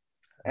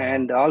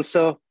 And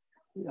also,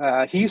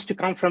 he used to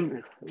come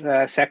from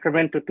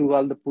Sacramento to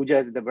all the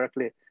pujas at the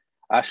Berkeley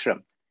ashram.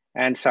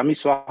 And Swami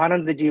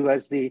Swahanandaji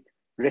was the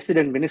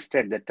resident minister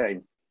at that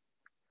time.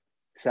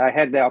 So I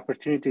had the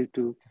opportunity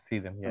to see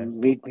them, yes.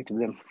 meet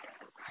them.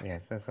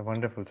 Yes, that's a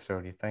wonderful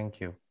story.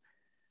 Thank you.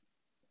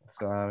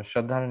 So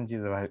Shraddhanandaji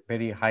is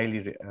very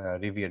highly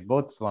revered,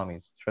 both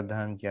Swamis,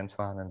 Shraddhanandaji and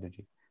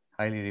Swahanandaji,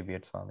 highly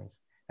revered Swamis.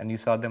 And you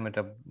saw them at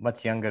a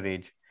much younger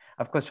age.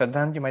 Of course,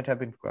 Shraddhanandaji might have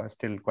been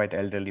still quite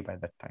elderly by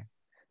that time.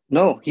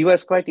 No, he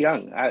was quite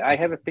young. I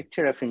have a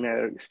picture of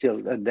him still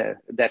at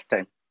that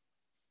time.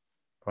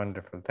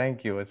 Wonderful.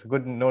 Thank you. It's a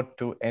good note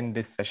to end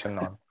this session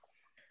on.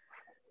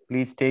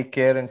 Please take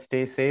care and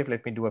stay safe.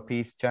 Let me do a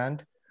peace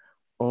chant.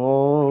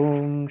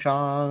 Om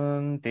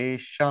Shanti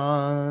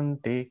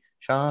Shanti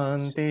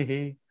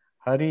Shanti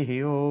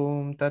Hari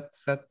Om Tat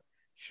Sat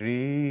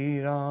Shri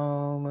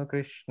Ram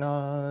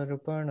Krishna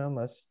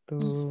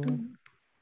Arpanamastu.